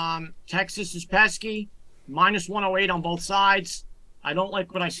 Texas is pesky. Minus 108 on both sides. I don't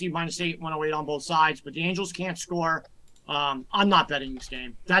like what I see, minus 108 on both sides, but the Angels can't score. I'm not betting this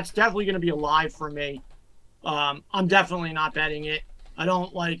game. That's definitely going to be a live for me. I'm definitely not betting it. I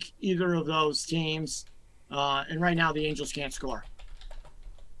don't like either of those teams. And right now, the Angels can't score.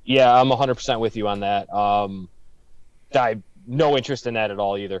 Yeah, I'm 100% with you on that. I no interest in that at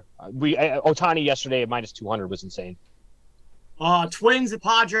all either. Ohtani yesterday at minus 200 was insane. Twins, the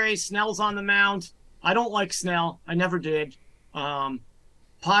Padres, Snell's on the mound. I don't like Snell. I never did.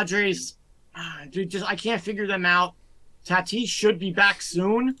 Padres, dude, I can't figure them out. Tatis should be back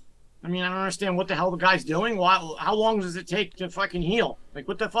soon. I mean, I don't understand what the hell the guy's doing. How long does it take to fucking heal? Like,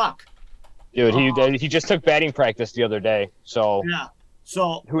 what the fuck? Dude, he just took batting practice the other day. So yeah.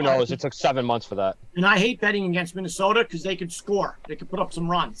 So who knows? It took 7 months for that. And I hate betting against Minnesota because they could score. They could put up some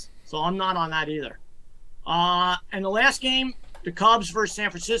runs. So I'm not on that either. And the last game, the Cubs versus San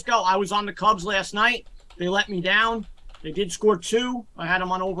Francisco. I was on the Cubs last night. They let me down. They did score 2. I had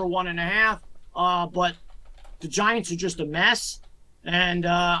them on over 1.5. But the Giants are just a mess. And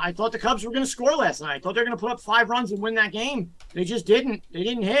I thought the Cubs were going to score last night. I thought they were going to put up 5 runs and win that game. They just didn't. They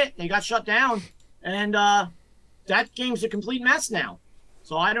didn't hit. They got shut down. And that game's a complete mess now.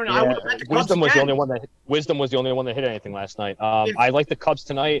 So I don't know. Yeah. I would bet the Cubs Wisdom was again. Wisdom was the only one that hit anything last night. I like the Cubs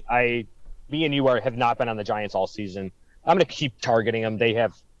tonight. Me and you have not been on the Giants all season. I'm going to keep targeting them.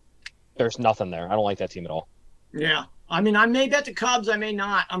 There's nothing there. I don't like that team at all. Yeah. I mean, I may bet the Cubs. I may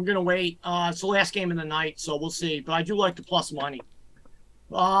not. I'm going to wait. It's the last game of the night, so we'll see. But I do like the plus money.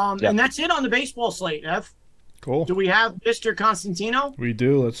 And that's it on the baseball slate, Ev. Cool. Do we have Mr. Constantino? We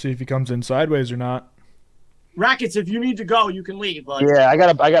do. Let's see if he comes in sideways or not. Rackets, if you need to go, you can leave. But... Yeah, I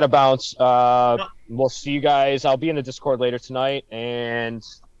gotta bounce. We'll see you guys. I'll be in the Discord later tonight, and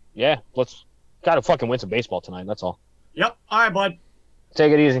yeah, let's gotta fucking win some baseball tonight. That's all. Yep. All right, bud.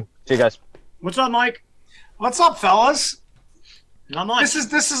 Take it easy. See you guys. What's up, Mike? What's up, fellas? Not much.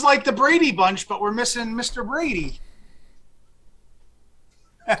 This is like the Brady Bunch, but we're missing Mr. Brady.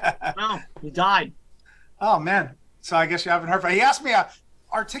 No, he died. Oh man. So I guess you haven't heard from him. He asked me a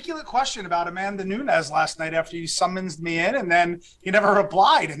articulate question about Amanda Nunes last night after you summoned me in, and then he never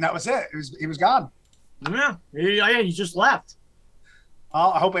replied, and that was it. He was gone. Yeah, he just left.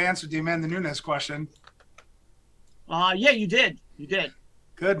 Well, I hope I answered the Amanda Nunes question. Yeah, you did. You did.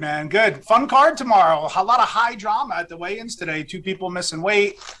 Good, man. Good. Fun card tomorrow. A lot of high drama at the weigh-ins today. 2 people missing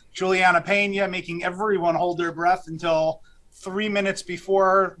weight. Juliana Pena making everyone hold their breath until 3 minutes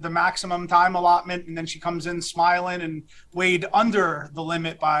before the maximum time allotment, and then she comes in smiling and weighed under the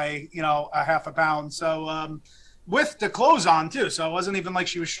limit by a half a pound. So with the clothes on too, so it wasn't even like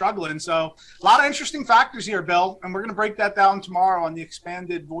she was struggling. So a lot of interesting factors here, Bill, and we're going to break that down tomorrow on the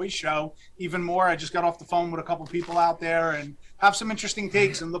expanded voice show even more. I just got off the phone with a couple people out there and have some interesting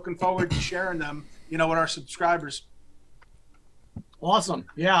takes, and looking forward to sharing them with our subscribers. Awesome.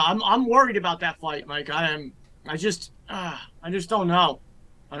 Yeah, I'm worried about that fight, Mike. I just don't know.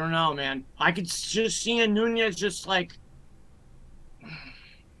 I don't know, man. I could just see Nunes just like,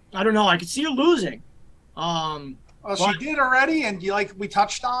 I don't know. I could see her losing. She did already, and we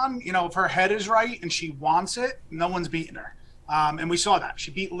touched on, if her head is right and she wants it, no one's beating her. And we saw that. She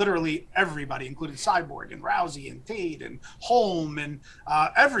beat literally everybody, including Cyborg and Rousey and Tate and Holm and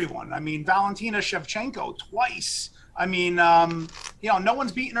everyone. I mean, Valentina Shevchenko twice. I mean, no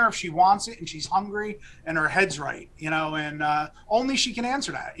one's beating her if she wants it and she's hungry and her head's right, and only she can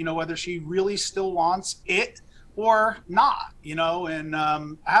answer that, whether she really still wants it or not, and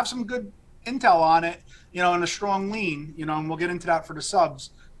I have some good intel on it, and a strong lean, and we'll get into that for the subs.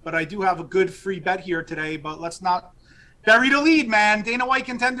 But I do have a good free bet here today, but let's not bury the lead, man. Dana White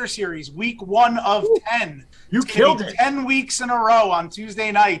Contender Series, week 1 of 10. You killed it. 10 weeks in a row on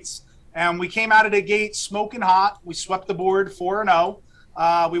Tuesday nights. And we came out of the gate smoking hot. We swept the board 4-0.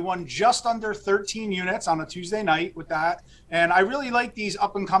 We won just under 13 units on a Tuesday night with that. And I really like these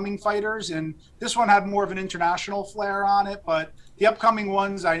up-and-coming fighters. And this one had more of an international flair on it. But the upcoming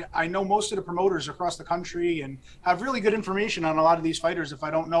ones, I know most of the promoters across the country and have really good information on a lot of these fighters if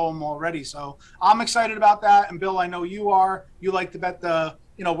I don't know them already. So I'm excited about that. And, Bill, I know you are. You like to bet the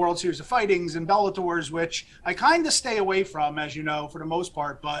World Series of Fightings and Bellators, which I kind of stay away from, as you know, for the most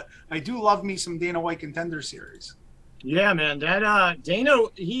part. But I do love me some Dana White Contender Series. Yeah, man. That Dana,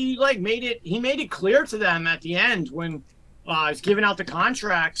 he made it clear to them at the end when he's giving out the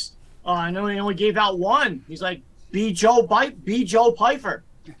contracts. I know he only gave out one. He's like, be Joe Pyfer.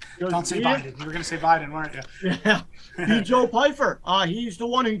 Don't say Biden. You were going to say Biden, weren't you? Yeah. Beat Joe Pyfer. He's the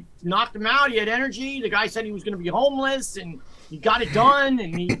one who knocked him out. He had energy. The guy said he was going to be homeless, and he got it done,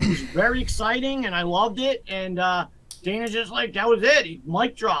 and he was very exciting, and I loved it. And Dana's just like, that was it.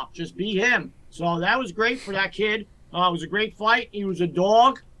 Mic drop. Just be him. So that was great for that kid. It was a great fight. He was a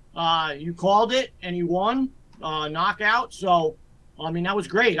dog. You called it, and he won. Knockout. So, I mean, that was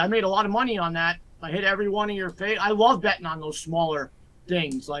great. I made a lot of money on that. I hit every one of your face. I love betting on those smaller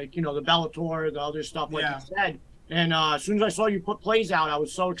things, like, you know, the Bellator, the other stuff, like you said. And as soon as I saw you put plays out, I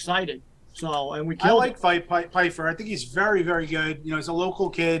was so excited. So, and we killed it. I like Pyfer. I think he's very, very good. You know, he's a local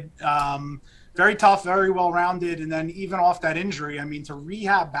kid, very tough, very well-rounded. And then even off that injury, I mean, to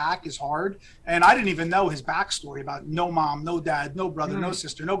rehab back is hard. And I didn't even know his backstory about no mom, no dad, no brother, no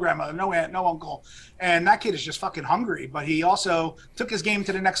sister, no grandmother, no aunt, no uncle. And that kid is just fucking hungry. But he also took his game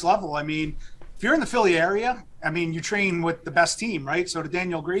to the next level. I mean, if you're in the Philly area, I mean, you train with the best team, right? So the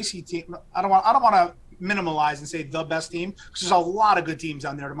Daniel Gracie team, I don't want to minimalize and say the best team, because there's a lot of good teams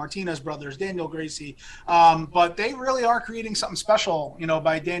down there. The Martinez brothers, Daniel Gracie, but they really are creating something special, you know,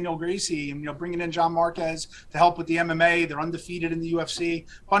 by Daniel Gracie, and, you know, bringing in John Marquez to help with the MMA. They're undefeated in the UFC,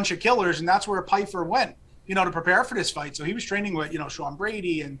 bunch of killers, and that's where Pyfer went, you know, to prepare for this fight. So he was training with, you know, Sean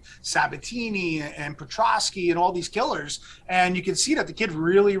Brady and Sabatini and Petrosky and all these killers, and you can see that the kid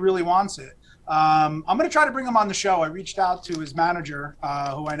really, really wants it. I'm going to try to bring him on the show. I reached out to his manager,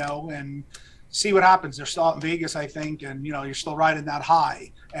 who I know, and see what happens. They're still out in Vegas, I think, and, you know, you're still riding that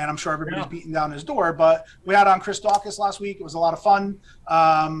high, and I'm sure everybody's beating down his door. But we had on Chris Dawkins last week. It was a lot of fun.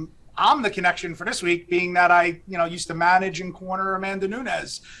 I'm the connection for this week, being that I, you know, used to manage and corner Amanda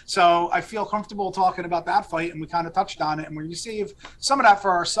Nunes. So I feel comfortable talking about that fight, and we kind of touched on it, and we're going to save some of that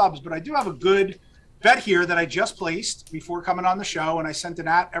for our subs. But I do have a good bet here that I just placed before coming on the show, and I sent it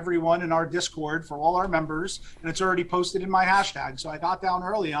at everyone in our Discord for all our members, and it's already posted in my hashtag. So I got down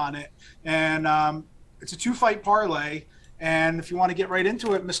early on it, and it's a 2-fight parlay. And if you want to get right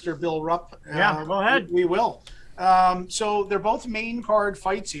into it, Mr. Bill Rupp, go ahead. We will. So they're both main card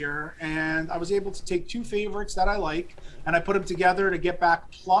fights here, and I was able to take 2 favorites that I like, and I put them together to get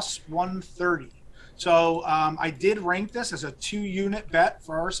back plus 130. So I did rank this as a 2-unit bet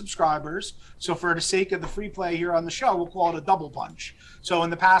for our subscribers. So for the sake of the free play here on the show, we'll call it a double punch. So in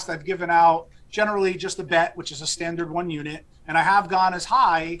the past, I've given out generally just a bet, which is a standard 1 unit. And I have gone as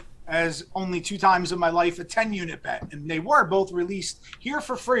high as only 2 times in my life a 10-unit bet. And they were both released here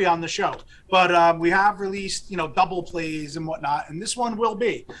for free on the show. But we have released, you know, double plays and whatnot. And this one will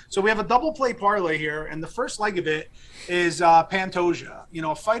be. So we have a double play parlay here. And the first leg of it is Pantoja, you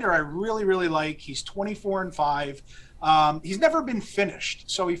know, a fighter I really, really like. He's 24-5. He's never been finished.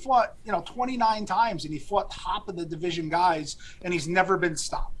 So he fought, you know, 29 times, and he fought top of the division guys, and he's never been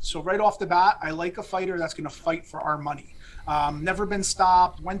stopped. So right off the bat, I like a fighter that's going to fight for our money. Never been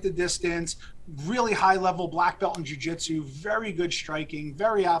stopped, went the distance, really high level black belt in jiu-jitsu, very good striking,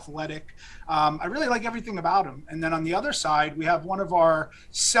 very athletic. I really like everything about him. And then on the other side, we have one of our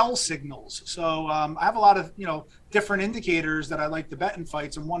sell signals. So I have a lot of, you know, different indicators that I like to bet in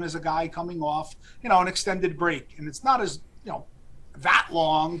fights. And one is a guy coming off, you know, an extended break. And it's not as, you know, that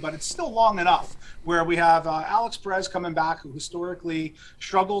long, but it's still long enough, where we have Alex Perez coming back, who historically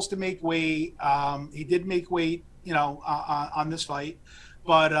struggles to make weight. He did make weight, you know, on this fight,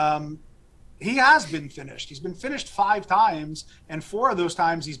 but he has been finished. He's been finished 5 times, and 4 of those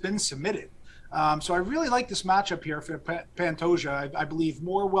times he's been submitted. So I really like this matchup here for Pantoja. I believe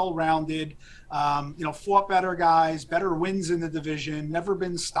more well-rounded, you know, fought better guys, better wins in the division, never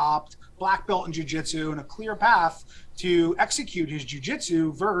been stopped, black belt in jiu-jitsu, and a clear path to execute his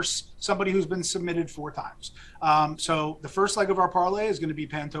jiu-jitsu versus somebody who's been submitted 4 times. So the first leg of our parlay is going to be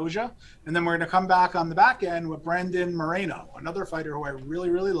Pantoja, and then we're going to come back on the back end with Brandon Moreno, another fighter who I really,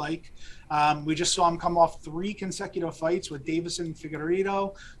 really like. We just saw him come off 3 consecutive fights with Davison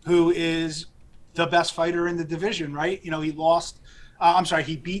Figueiredo, who is the best fighter in the division, right? You know, he lost.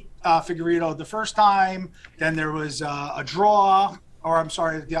 He beat Figueiredo the first time. Then there was a draw, or I'm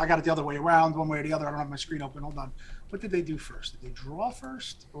sorry, I got it the other way around, one way or the other. I don't have my screen open. Hold on. What did they do first? Did they draw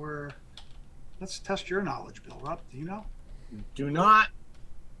first, or let's test your knowledge, Bill Rupp? Do you know? Do not.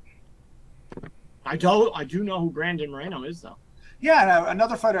 I do know who Brandon Moreno is, though. Yeah,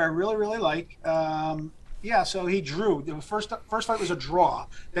 another fighter I really, really like. Yeah, so he drew. The first fight was a draw.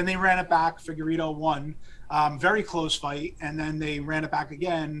 Then they ran it back. Figueiredo won. Very close fight. And then they ran it back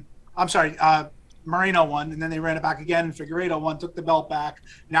again. Moreno won. And then they ran it back again. And Figueiredo won, took the belt back.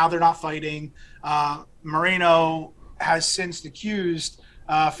 Now they're not fighting. Moreno has since accused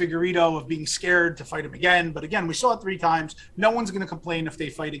Figueiredo of being scared to fight him again. But again, we saw it 3 times. No one's going to complain if they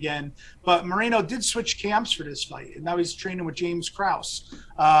fight again. But Moreno did switch camps for this fight, and now he's training with James Krause,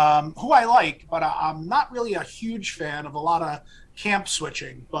 who I like, but I'm not really a huge fan of a lot of camp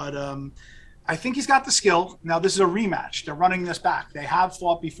switching. But I think he's got the skill. Now, this is a rematch. They're running this back. They have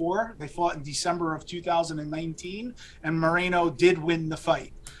fought before. They fought in December of 2019, and Moreno did win the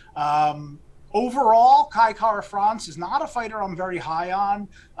fight. Overall, Kai Kara-France is not a fighter I'm very high on.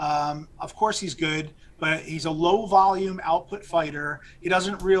 Of course, he's good, but he's a low-volume output fighter. He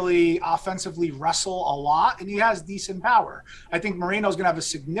doesn't really offensively wrestle a lot, and he has decent power. I think Moreno's going to have a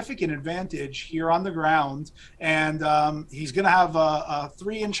significant advantage here on the ground, and he's going to have a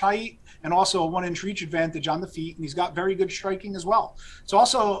 3-inch height and also a 1-inch reach advantage on the feet, and he's got very good striking as well. It's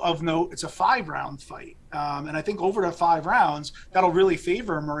also of note, it's a 5-round fight. And I think over the 5 rounds, that'll really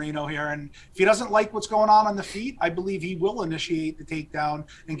favor Moreno here. And if he doesn't like what's going on the feet, I believe he will initiate the takedown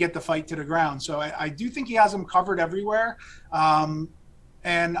and get the fight to the ground. So I do think he has him covered everywhere.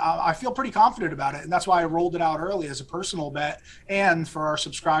 And I feel pretty confident about it. And that's why I rolled it out early as a personal bet and for our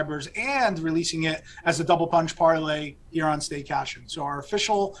subscribers, and releasing it as a double punch parlay here on Stay Cashin'. So our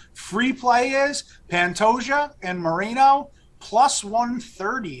official free play is Pantoja and Moreno plus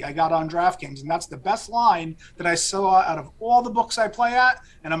 130 I got on DraftKings, and that's the best line that I saw out of all the books I play at.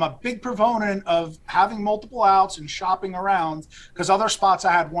 And I'm a big proponent of having multiple outs and shopping around, because other spots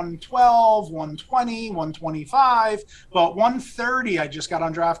I had 112, 120, 125, but 130 I just got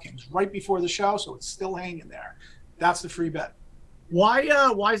on DraftKings right before the show, so it's still hanging there. That's the free bet. Why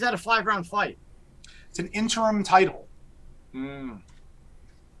is that a 5-round fight? It's an interim title. And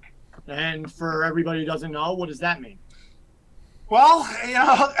for everybody who doesn't know, what does that mean? Well,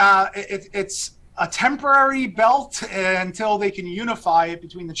 it's a temporary belt until they can unify it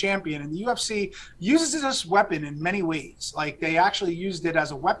between the champion. And the UFC uses this weapon in many ways. Like, they actually used it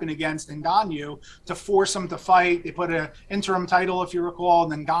as a weapon against Ngannou to force him to fight. They put an interim title, if you recall,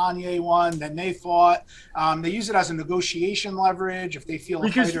 and then Gagne won. Then they fought. They use it as a negotiation leverage if they feel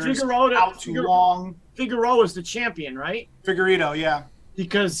a fighter's out too long. Figueroa is the champion, right? Figueiredo, yeah.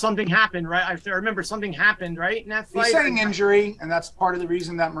 Because something happened, right? I remember something happened, right, in that fight? He's saying injury, and that's part of the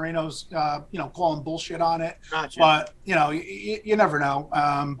reason that Moreno's, calling bullshit on it. Gotcha. But, you never know.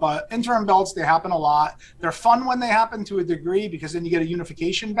 But interim belts, they happen a lot. They're fun when they happen to a degree, because then you get a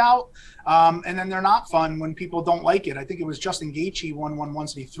unification bout. And then they're not fun when people don't like it. I think it was Justin Gaethje won one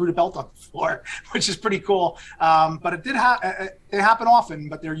once, and he threw the belt on the floor, which is pretty cool. But it did they happen often,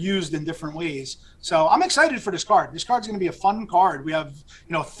 but they're used in different ways. So I'm excited for this card. This card's going to be a fun card. We have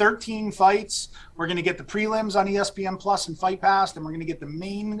 13 fights. We're going to get the prelims on ESPN Plus and Fight Pass, and we're going to get the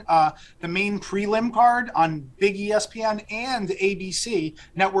main prelim card on Big ESPN and ABC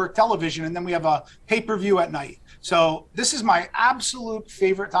network television, and then we have a pay-per-view at night. So this is my absolute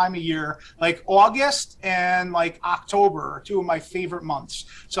favorite time of year. Like, August and like October are 2 of my favorite months.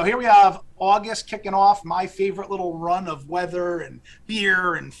 So here we have August kicking off, my favorite little run of weather and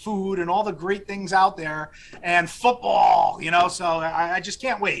beer and food and all the great things out there, and football, so I just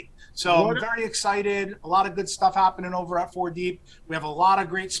can't wait. So I'm very excited. A lot of good stuff happening over at 4 Deep. We have a lot of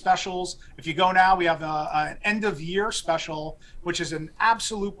great specials. If you go now, we have an end of year special, which is an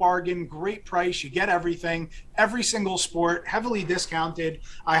absolute bargain, great price. You get everything, every single sport, heavily discounted.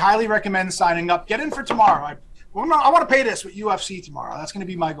 I highly recommend signing up. Get in for tomorrow. I want to pay this with UFC tomorrow. That's going to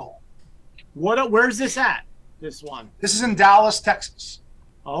be my goal. Where's this at, this one? This is in Dallas, Texas.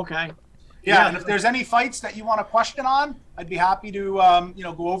 Okay. Yeah, and if there's any fights that you want to question on, I'd be happy to,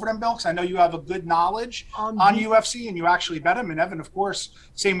 go over them, Bill, because I know you have a good knowledge on UFC, and you actually bet them. And Evan, of course,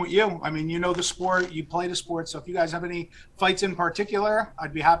 same with you. I mean, you know the sport, you play the sport. So if you guys have any fights in particular,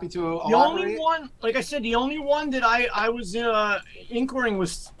 I'd be happy to elaborate. The only one, like I said, the only one that I was inquiring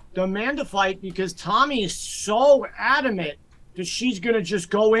was the Amanda fight, because Tommy is so adamant that she's going to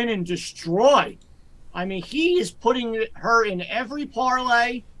just go in and destroy. I mean, he is putting her in every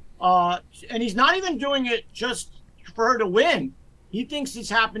parlay. And he's not even doing it just for her to win. He thinks it's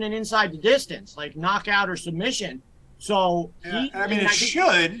happening inside the distance, like knockout or submission. So it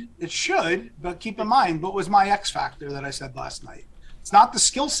should, but keep in mind, what was my X factor that I said last night? It's not the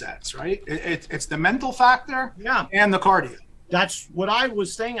skill sets, right? It's the mental factor, and the cardio. That's what I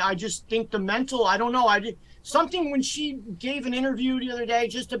was saying. I just think the mental. I don't know. Something when she gave an interview the other day,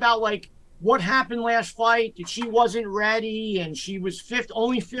 just about like what happened last fight, that she wasn't ready and she was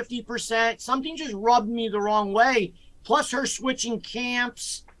only 50%. Something just rubbed me the wrong way. Plus her switching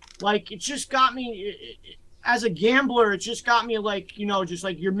camps, like, it just got me, as a gambler, it just got me like, just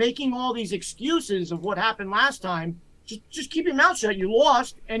like, you're making all these excuses of what happened last time. Just keep your mouth shut. You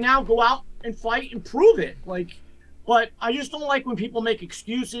lost, and now go out and fight and prove it. Like, But I just don't like when people make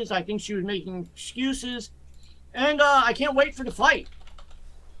excuses. I think she was making excuses. And I can't wait for the fight.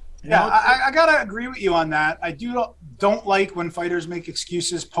 Yeah, I gotta agree with you on that. I don't like when fighters make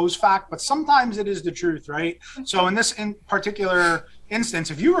excuses post fact, but sometimes it is the truth, right? So in this particular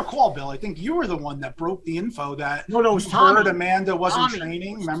instance, if you recall, Bill, I think you were the one that broke the info that it was Tommy. Heard Amanda wasn't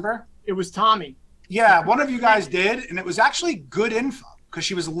training. Remember? It was Tommy. Yeah, one of you guys did, and it was actually good info because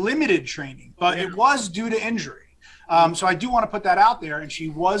she was limited training, but it was due to injury. So I do want to put that out there, and she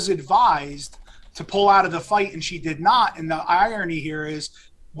was advised to pull out of the fight, and she did not. And the irony here is,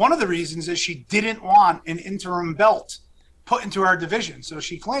 one of the reasons is she didn't want an interim belt put into her division. So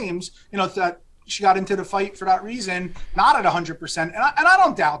she claims, that she got into the fight for that reason, not at 100%. And I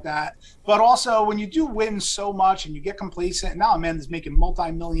don't doubt that. But also, when you do win so much and you get complacent, and now Amanda's making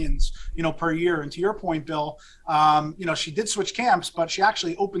multi-millions, per year. And to your point, Bill, she did switch camps, but she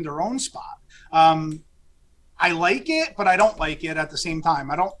actually opened her own spot. I like it, but I don't like it at the same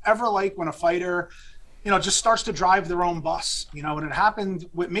time. I don't ever like when a fighter just starts to drive their own bus, and it happened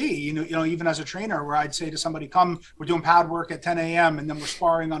with me, even as a trainer, where I'd say to somebody, come, we're doing pad work at 10 a.m. and then we're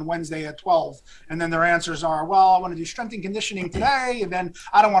sparring on Wednesday at 12. And then their answers are, well, I want to do strength and conditioning today. And then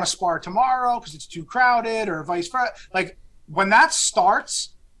I don't want to spar tomorrow because it's too crowded, or vice versa. Like, when that starts,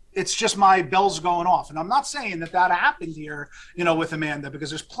 it's just my bells going off. And I'm not saying that happened here, with Amanda, because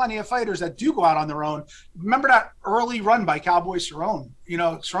there's plenty of fighters that do go out on their own. Remember that early run by Cowboy Cerrone,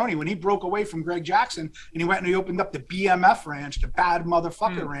 Cerrone, when he broke away from Greg Jackson and he went and he opened up the BMF ranch, the bad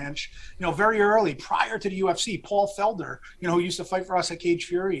motherfucker ranch, very early, prior to the UFC. Paul Felder, who used to fight for us at Cage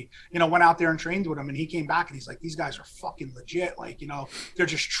Fury, went out there and trained with him, and he came back and he's like, these guys are fucking legit. Like, they're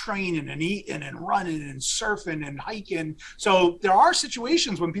just training and eating and running and surfing and hiking. So there are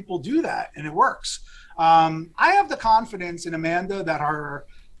situations when people do that and it works. I have the confidence in Amanda that her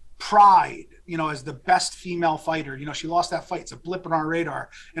pride, as the best female fighter, she lost that fight. It's a blip on our radar.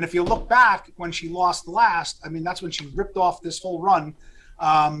 And if you look back when she lost last, I mean, that's when she ripped off this whole run.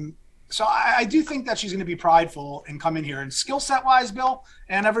 So I do think that she's going to be prideful and come in here. And skill set wise, Bill,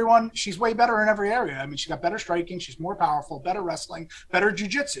 and everyone, she's way better in every area. I mean, she's got better striking. She's more powerful, better wrestling, better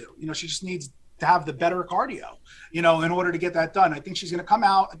jiu-jitsu. She just needs to have the better cardio, in order to get that done. I think she's going to come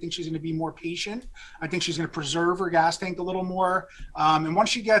out. I think she's going to be more patient. I think she's going to preserve her gas tank a little more. And once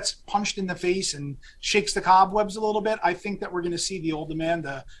she gets punched in the face and shakes the cobwebs a little bit, I think that we're going to see the old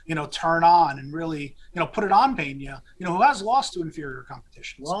Amanda, turn on and really, put it on Pena, who has lost to inferior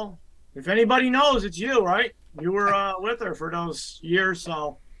competitions. Well, if anybody knows, it's you, right? You were with her for those years,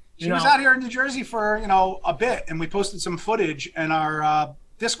 so. She was out here in New Jersey for, a bit, and we posted some footage in our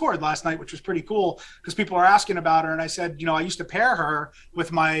Discord last night, which was pretty cool because people are asking about her. And I said, I used to pair her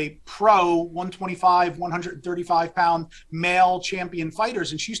with my pro 125, 135 pound male champion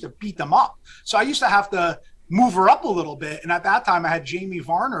fighters, and she used to beat them up. So I used to have to move her up a little bit. And at that time I had Jamie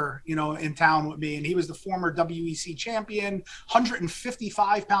Varner, in town with me, and he was the former WEC champion,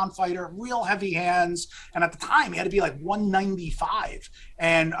 155 pound fighter, real heavy hands. And at the time he had to be like 195.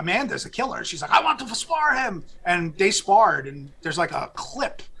 And Amanda's a killer. She's like, I want to spar him. And they sparred, and there's like a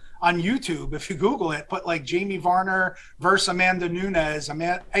clip on YouTube, if you Google it, put like Jamie Varner versus Amanda Nunes,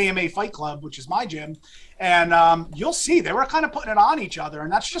 AMA Fight Club, which is my gym. And you'll see they were kind of putting it on each other.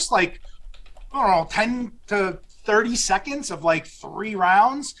 And that's just like, I don't know, 10 to 30 seconds of like 3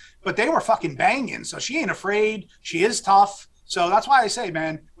 rounds, but they were fucking banging. So she ain't afraid. She is tough. So that's why I say,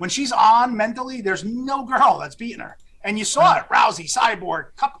 man, when she's on mentally, there's no girl that's beating her. And you saw it, Rousey, Cyborg,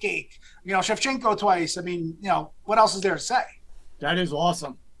 Cupcake, Shevchenko twice. I mean, what else is there to say? That is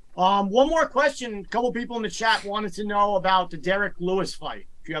awesome. One more question. A couple people in the chat wanted to know about the Derek Lewis fight.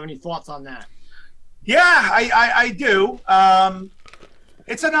 If you have any thoughts on that. Yeah, I do.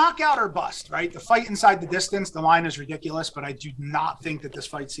 It's a knockout or bust, right? The fight inside the distance, the line is ridiculous, but I do not think that this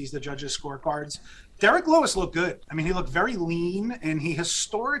fight sees the judges' scorecards. Derek Lewis looked good. I mean, he looked very lean, and he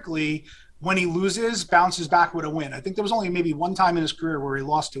historically, when he loses, bounces back with a win. I think there was only maybe one time in his career where he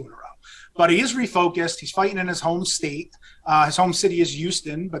lost 2 in a row. But he is refocused. He's fighting in his home state. His home city is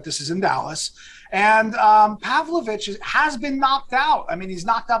Houston, but this is in Dallas. And Pavlovich has been knocked out. I mean, he's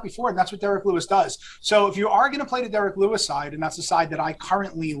knocked out before, and that's what Derek Lewis does. So if you are going to play the Derek Lewis side, and that's the side that I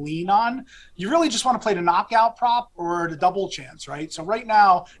currently lean on, you really just want to play the knockout prop or the double chance, right? So right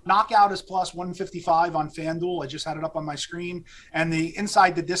now, knockout is plus 155 on FanDuel. I just had it up on my screen. And the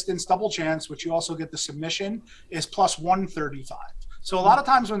inside the distance double chance, which you also get the submission, is plus 135. So a lot of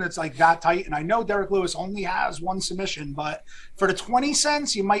times when it's like that tight, and I know Derek Lewis only has one submission, but for the 20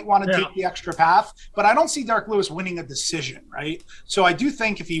 cents, you might want to take the extra path. But I don't see Derek Lewis winning a decision, right? So I do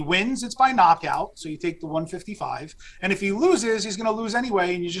think if he wins, it's by knockout. So you take the 155. And if he loses, he's going to lose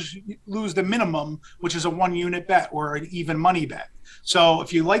anyway, and you just lose the minimum, which is a 1-unit bet or an even money bet. So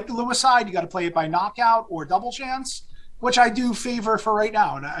if you like the Lewis side, you got to play it by knockout or double chance, which I do favor for right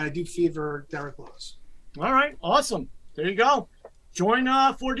now, and I do favor Derek Lewis. All right, awesome. There you go. Join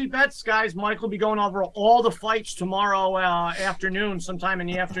 4D Bets, guys. Mike will be going over all the fights tomorrow afternoon, sometime in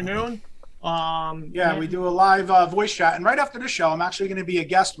the afternoon. We do a live voice chat, and right after the show, I'm actually going to be a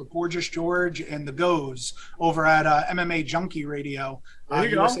guest with Gorgeous George and the Goes over at MMA Junkie Radio.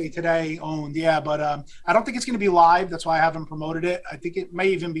 USA Today owned, but I don't think it's going to be live. That's why I haven't promoted it. I think it may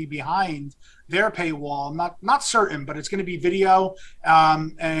even be behind their paywall. I'm not certain, but it's going to be video.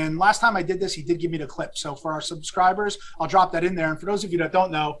 And last time I did this, he did give me the clip. So for our subscribers, I'll drop that in there. And for those of you that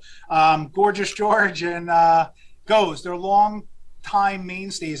don't know, Gorgeous George and Goes, they're long-time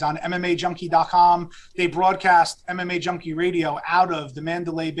mainstays on MMAJunkie.com. They broadcast MMA Junkie Radio out of the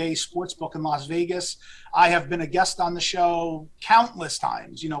Mandalay Bay Sportsbook in Las Vegas. I have been a guest on the show countless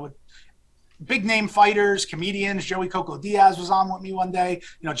times, with big name fighters, comedians. Joey Coco Diaz was on with me one day.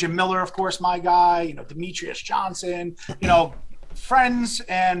 Jim Miller, of course, my guy, Demetrius Johnson, friends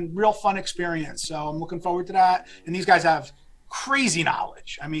and real fun experience. So I'm looking forward to that. And these guys have crazy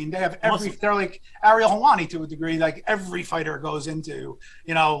knowledge. I mean, they have they're like Ariel Helwani to a degree. Like every fighter goes into,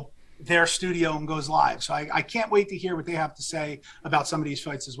 their studio and goes live. So I can't wait to hear what they have to say about some of these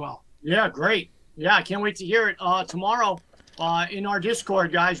fights as well. Yeah, great. Yeah, I can't wait to hear it tomorrow in our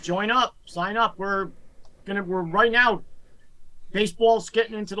Discord, guys. Join up, sign up. We're right now. Baseball's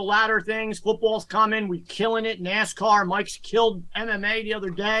getting into the latter things. Football's coming. We're killing it. NASCAR. Mike's killed MMA the other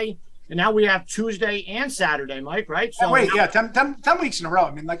day. And now we have Tuesday and Saturday, Mike, right? So 10 weeks in a row.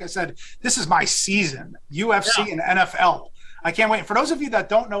 I mean, like I said, this is my season, UFC and NFL. I can't wait. For those of you that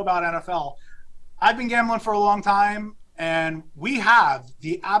don't know about NFL, I've been gambling for a long time, and we have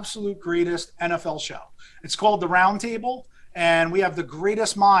the absolute greatest NFL show. It's called The Roundtable, and we have the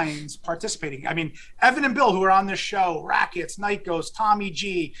greatest minds participating. I mean, Evan and Bill, who are on this show, Rackets, Night Ghost, Tommy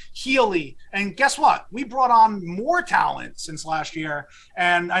G, Healy, and guess what? We brought on more talent since last year,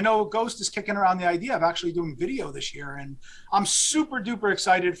 and I know Ghost is kicking around the idea of actually doing video this year, and I'm super duper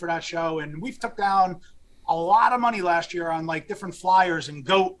excited for that show, and we've took down a lot of money last year on like different flyers, and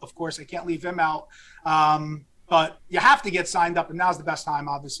GOAT, of course, I can't leave him out. But you have to get signed up, and now's the best time,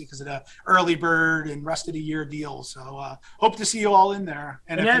 obviously, because of the early bird and rest of the year deal. So hope to see you all in there.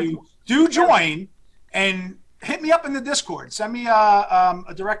 And if you do join, and hit me up in the Discord, send me a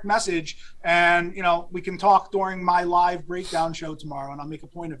direct message, and we can talk during my live breakdown show tomorrow, and I'll make a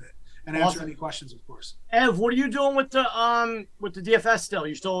point of it and answer any questions, of course. Ev, what are you doing with the DFS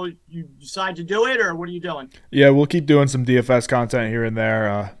still? You decide to do it, or what are you doing? Yeah, we'll keep doing some DFS content here and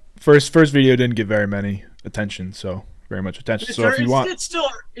there. First video didn't get very many attention, so very much attention. So if you want, it's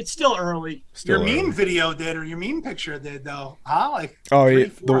still early. Your meme video did, or your meme picture did, though, huh? Like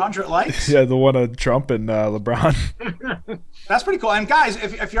 400 likes. Yeah, the one of Trump and LeBron. That's pretty cool. And guys,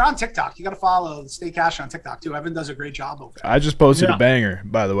 if you're on TikTok, you got to follow Stay Cash on TikTok too. Evan does a great job over there. I just posted a banger,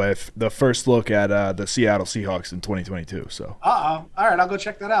 by the way, the first look at the Seattle Seahawks in 2022. So. All right, I'll go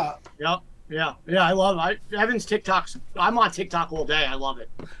check that out. Yep. Yeah, I love it. Evan's TikToks. I'm on TikTok all day. I love it.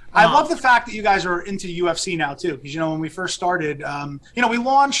 I love the fact that you guys are into UFC now too, because when we first started, we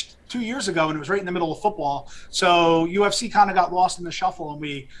launched 2 years ago, and it was right in the middle of football. So UFC kind of got lost in the shuffle, and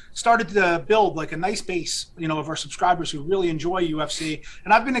we started to build like a nice base, of our subscribers who really enjoy UFC.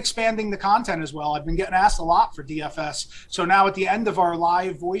 And I've been expanding the content as well. I've been getting asked a lot for DFS. So now at the end of our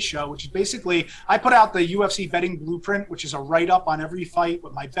live voice show, which is basically, I put out the UFC betting blueprint, which is a write-up on every fight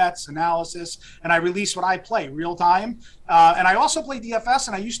with my bets, analysis, and I release what I play real time. And I also play DFS,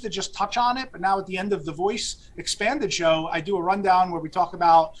 and I used to just touch on it, but now at the end of the voice expanded show, I do a rundown where we talk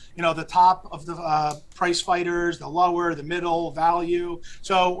about, the top of the price fighters, the lower, the middle, value.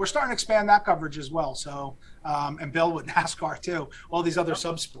 So we're starting to expand that coverage as well. So, and Bill with NASCAR too, all these other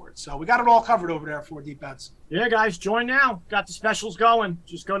sub sports. So we got it all covered over there for 4D Bets. Yeah, guys, join now. Got the specials going.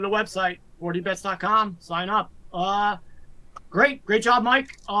 Just go to the website, 4dbets.com, sign up. Great job,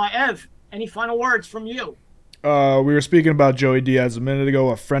 Mike. Ev, any final words from you? We were speaking about Joey Diaz a minute ago.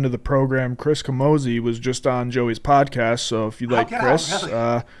 A friend of the program, Chris Camozzi, was just on Joey's podcast. So if you like Chris,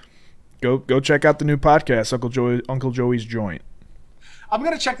 go check out the new podcast, Uncle Joey's Joint. I'm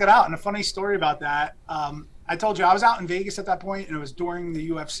going to check that out. And a funny story about that, I I told you I was out in Vegas at that point, and it was during the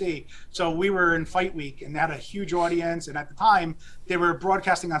UFC. So we were in Fight Week, and they had a huge audience. And at the time, they were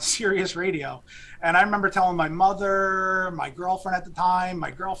broadcasting on Sirius Radio. And I remember telling my mother, my girlfriend at the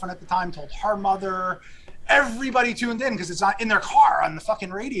time told her mother. Everybody tuned in because it's not in their car on the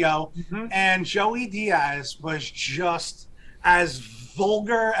fucking radio. Mm-hmm. And Joey Diaz was just as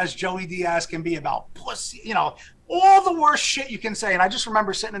vulgar as Joey Diaz can be about pussy, you know, all the worst shit you can say. And I just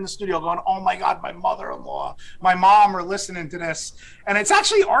remember sitting in the studio going, oh my God, my mother-in-law, my mom are listening to this. And it's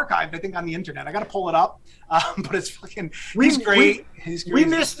actually archived, I think, on the internet. I got to pull it up. But it's fucking, he's great. We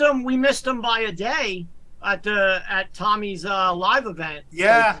missed him. We missed him by a day at Tommy's live event.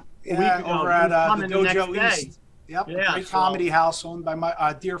 Yeah. Over at the Dojo East. Yep. Yeah, great comedy house owned by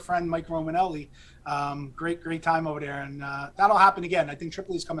my dear friend, Mike Romanelli. Great time over there. And that'll happen again. I think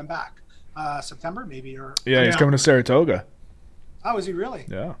Tripoli's coming back. September maybe, or he's coming to Saratoga. Oh, is he really?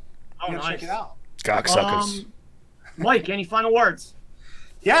 Yeah. Oh, nice. Check it out. Cocksuckers. Mike, any final words?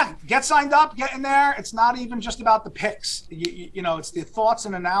 Yeah, get signed up, get in there. It's not even just about the picks. You know, it's the thoughts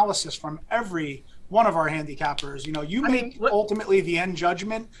and analysis from every one of our handicappers. You know, ultimately the end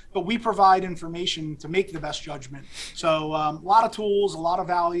judgment, but we provide information to make the best judgment. So a lot of tools, a lot of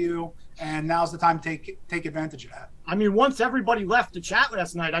value, and now's the time to take advantage of that. I mean, once everybody left the chat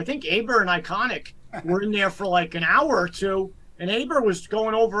last night, I think Aber and Iconic were in there for like an hour or two, and Aber was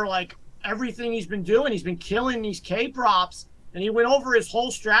going over like everything he's been doing. He's been killing these K-props, and he went over his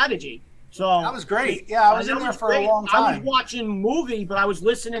whole strategy. So that was great. Yeah, I was in there for a long time. I was watching movie, but I was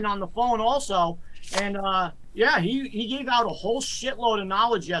listening on the phone also. And he gave out a whole shitload of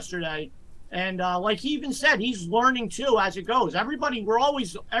knowledge yesterday. And like he even said, he's learning too as it goes.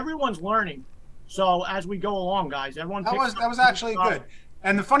 Everyone's learning. So as we go along, guys, that was actually good.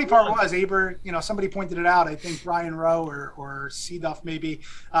 And the funny part was Aber, you know, somebody pointed it out. I think Brian Rowe or C Duff maybe.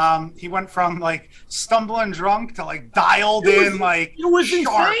 He went from like stumbling drunk to like dialed in, like it was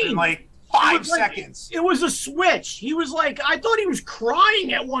sharp insane. In like 5 seconds. It was a switch. He was like, I thought he was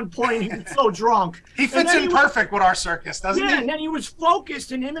crying at one point. He was so drunk. He fits in perfect with our circus, doesn't he? Yeah, and then he was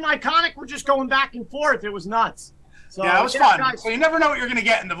focused, and him and Iconic were just going back and forth. It was nuts. So, yeah, it was fun. Guys. So you never know what you're going to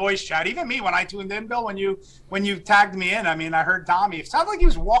get in the voice chat. Even me, when I tuned in, Bill, when you tagged me in, I mean, I heard Tommy. It sounded like he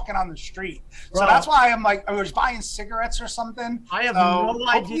was walking on the street. So that's why I'm like, I was buying cigarettes or something. I have no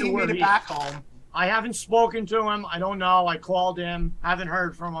idea where he made it back home. I haven't spoken to him. I don't know. I called him. Haven't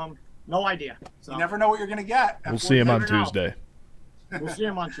heard from him. No idea. So. You never know what you're going to get. We'll see him on Tuesday. We'll see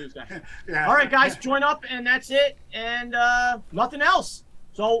him on Tuesday. Yeah. All right, guys, join up, and that's it. And nothing else.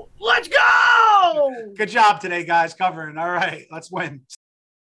 So let's go! Good job today, guys, covering. All right, let's win.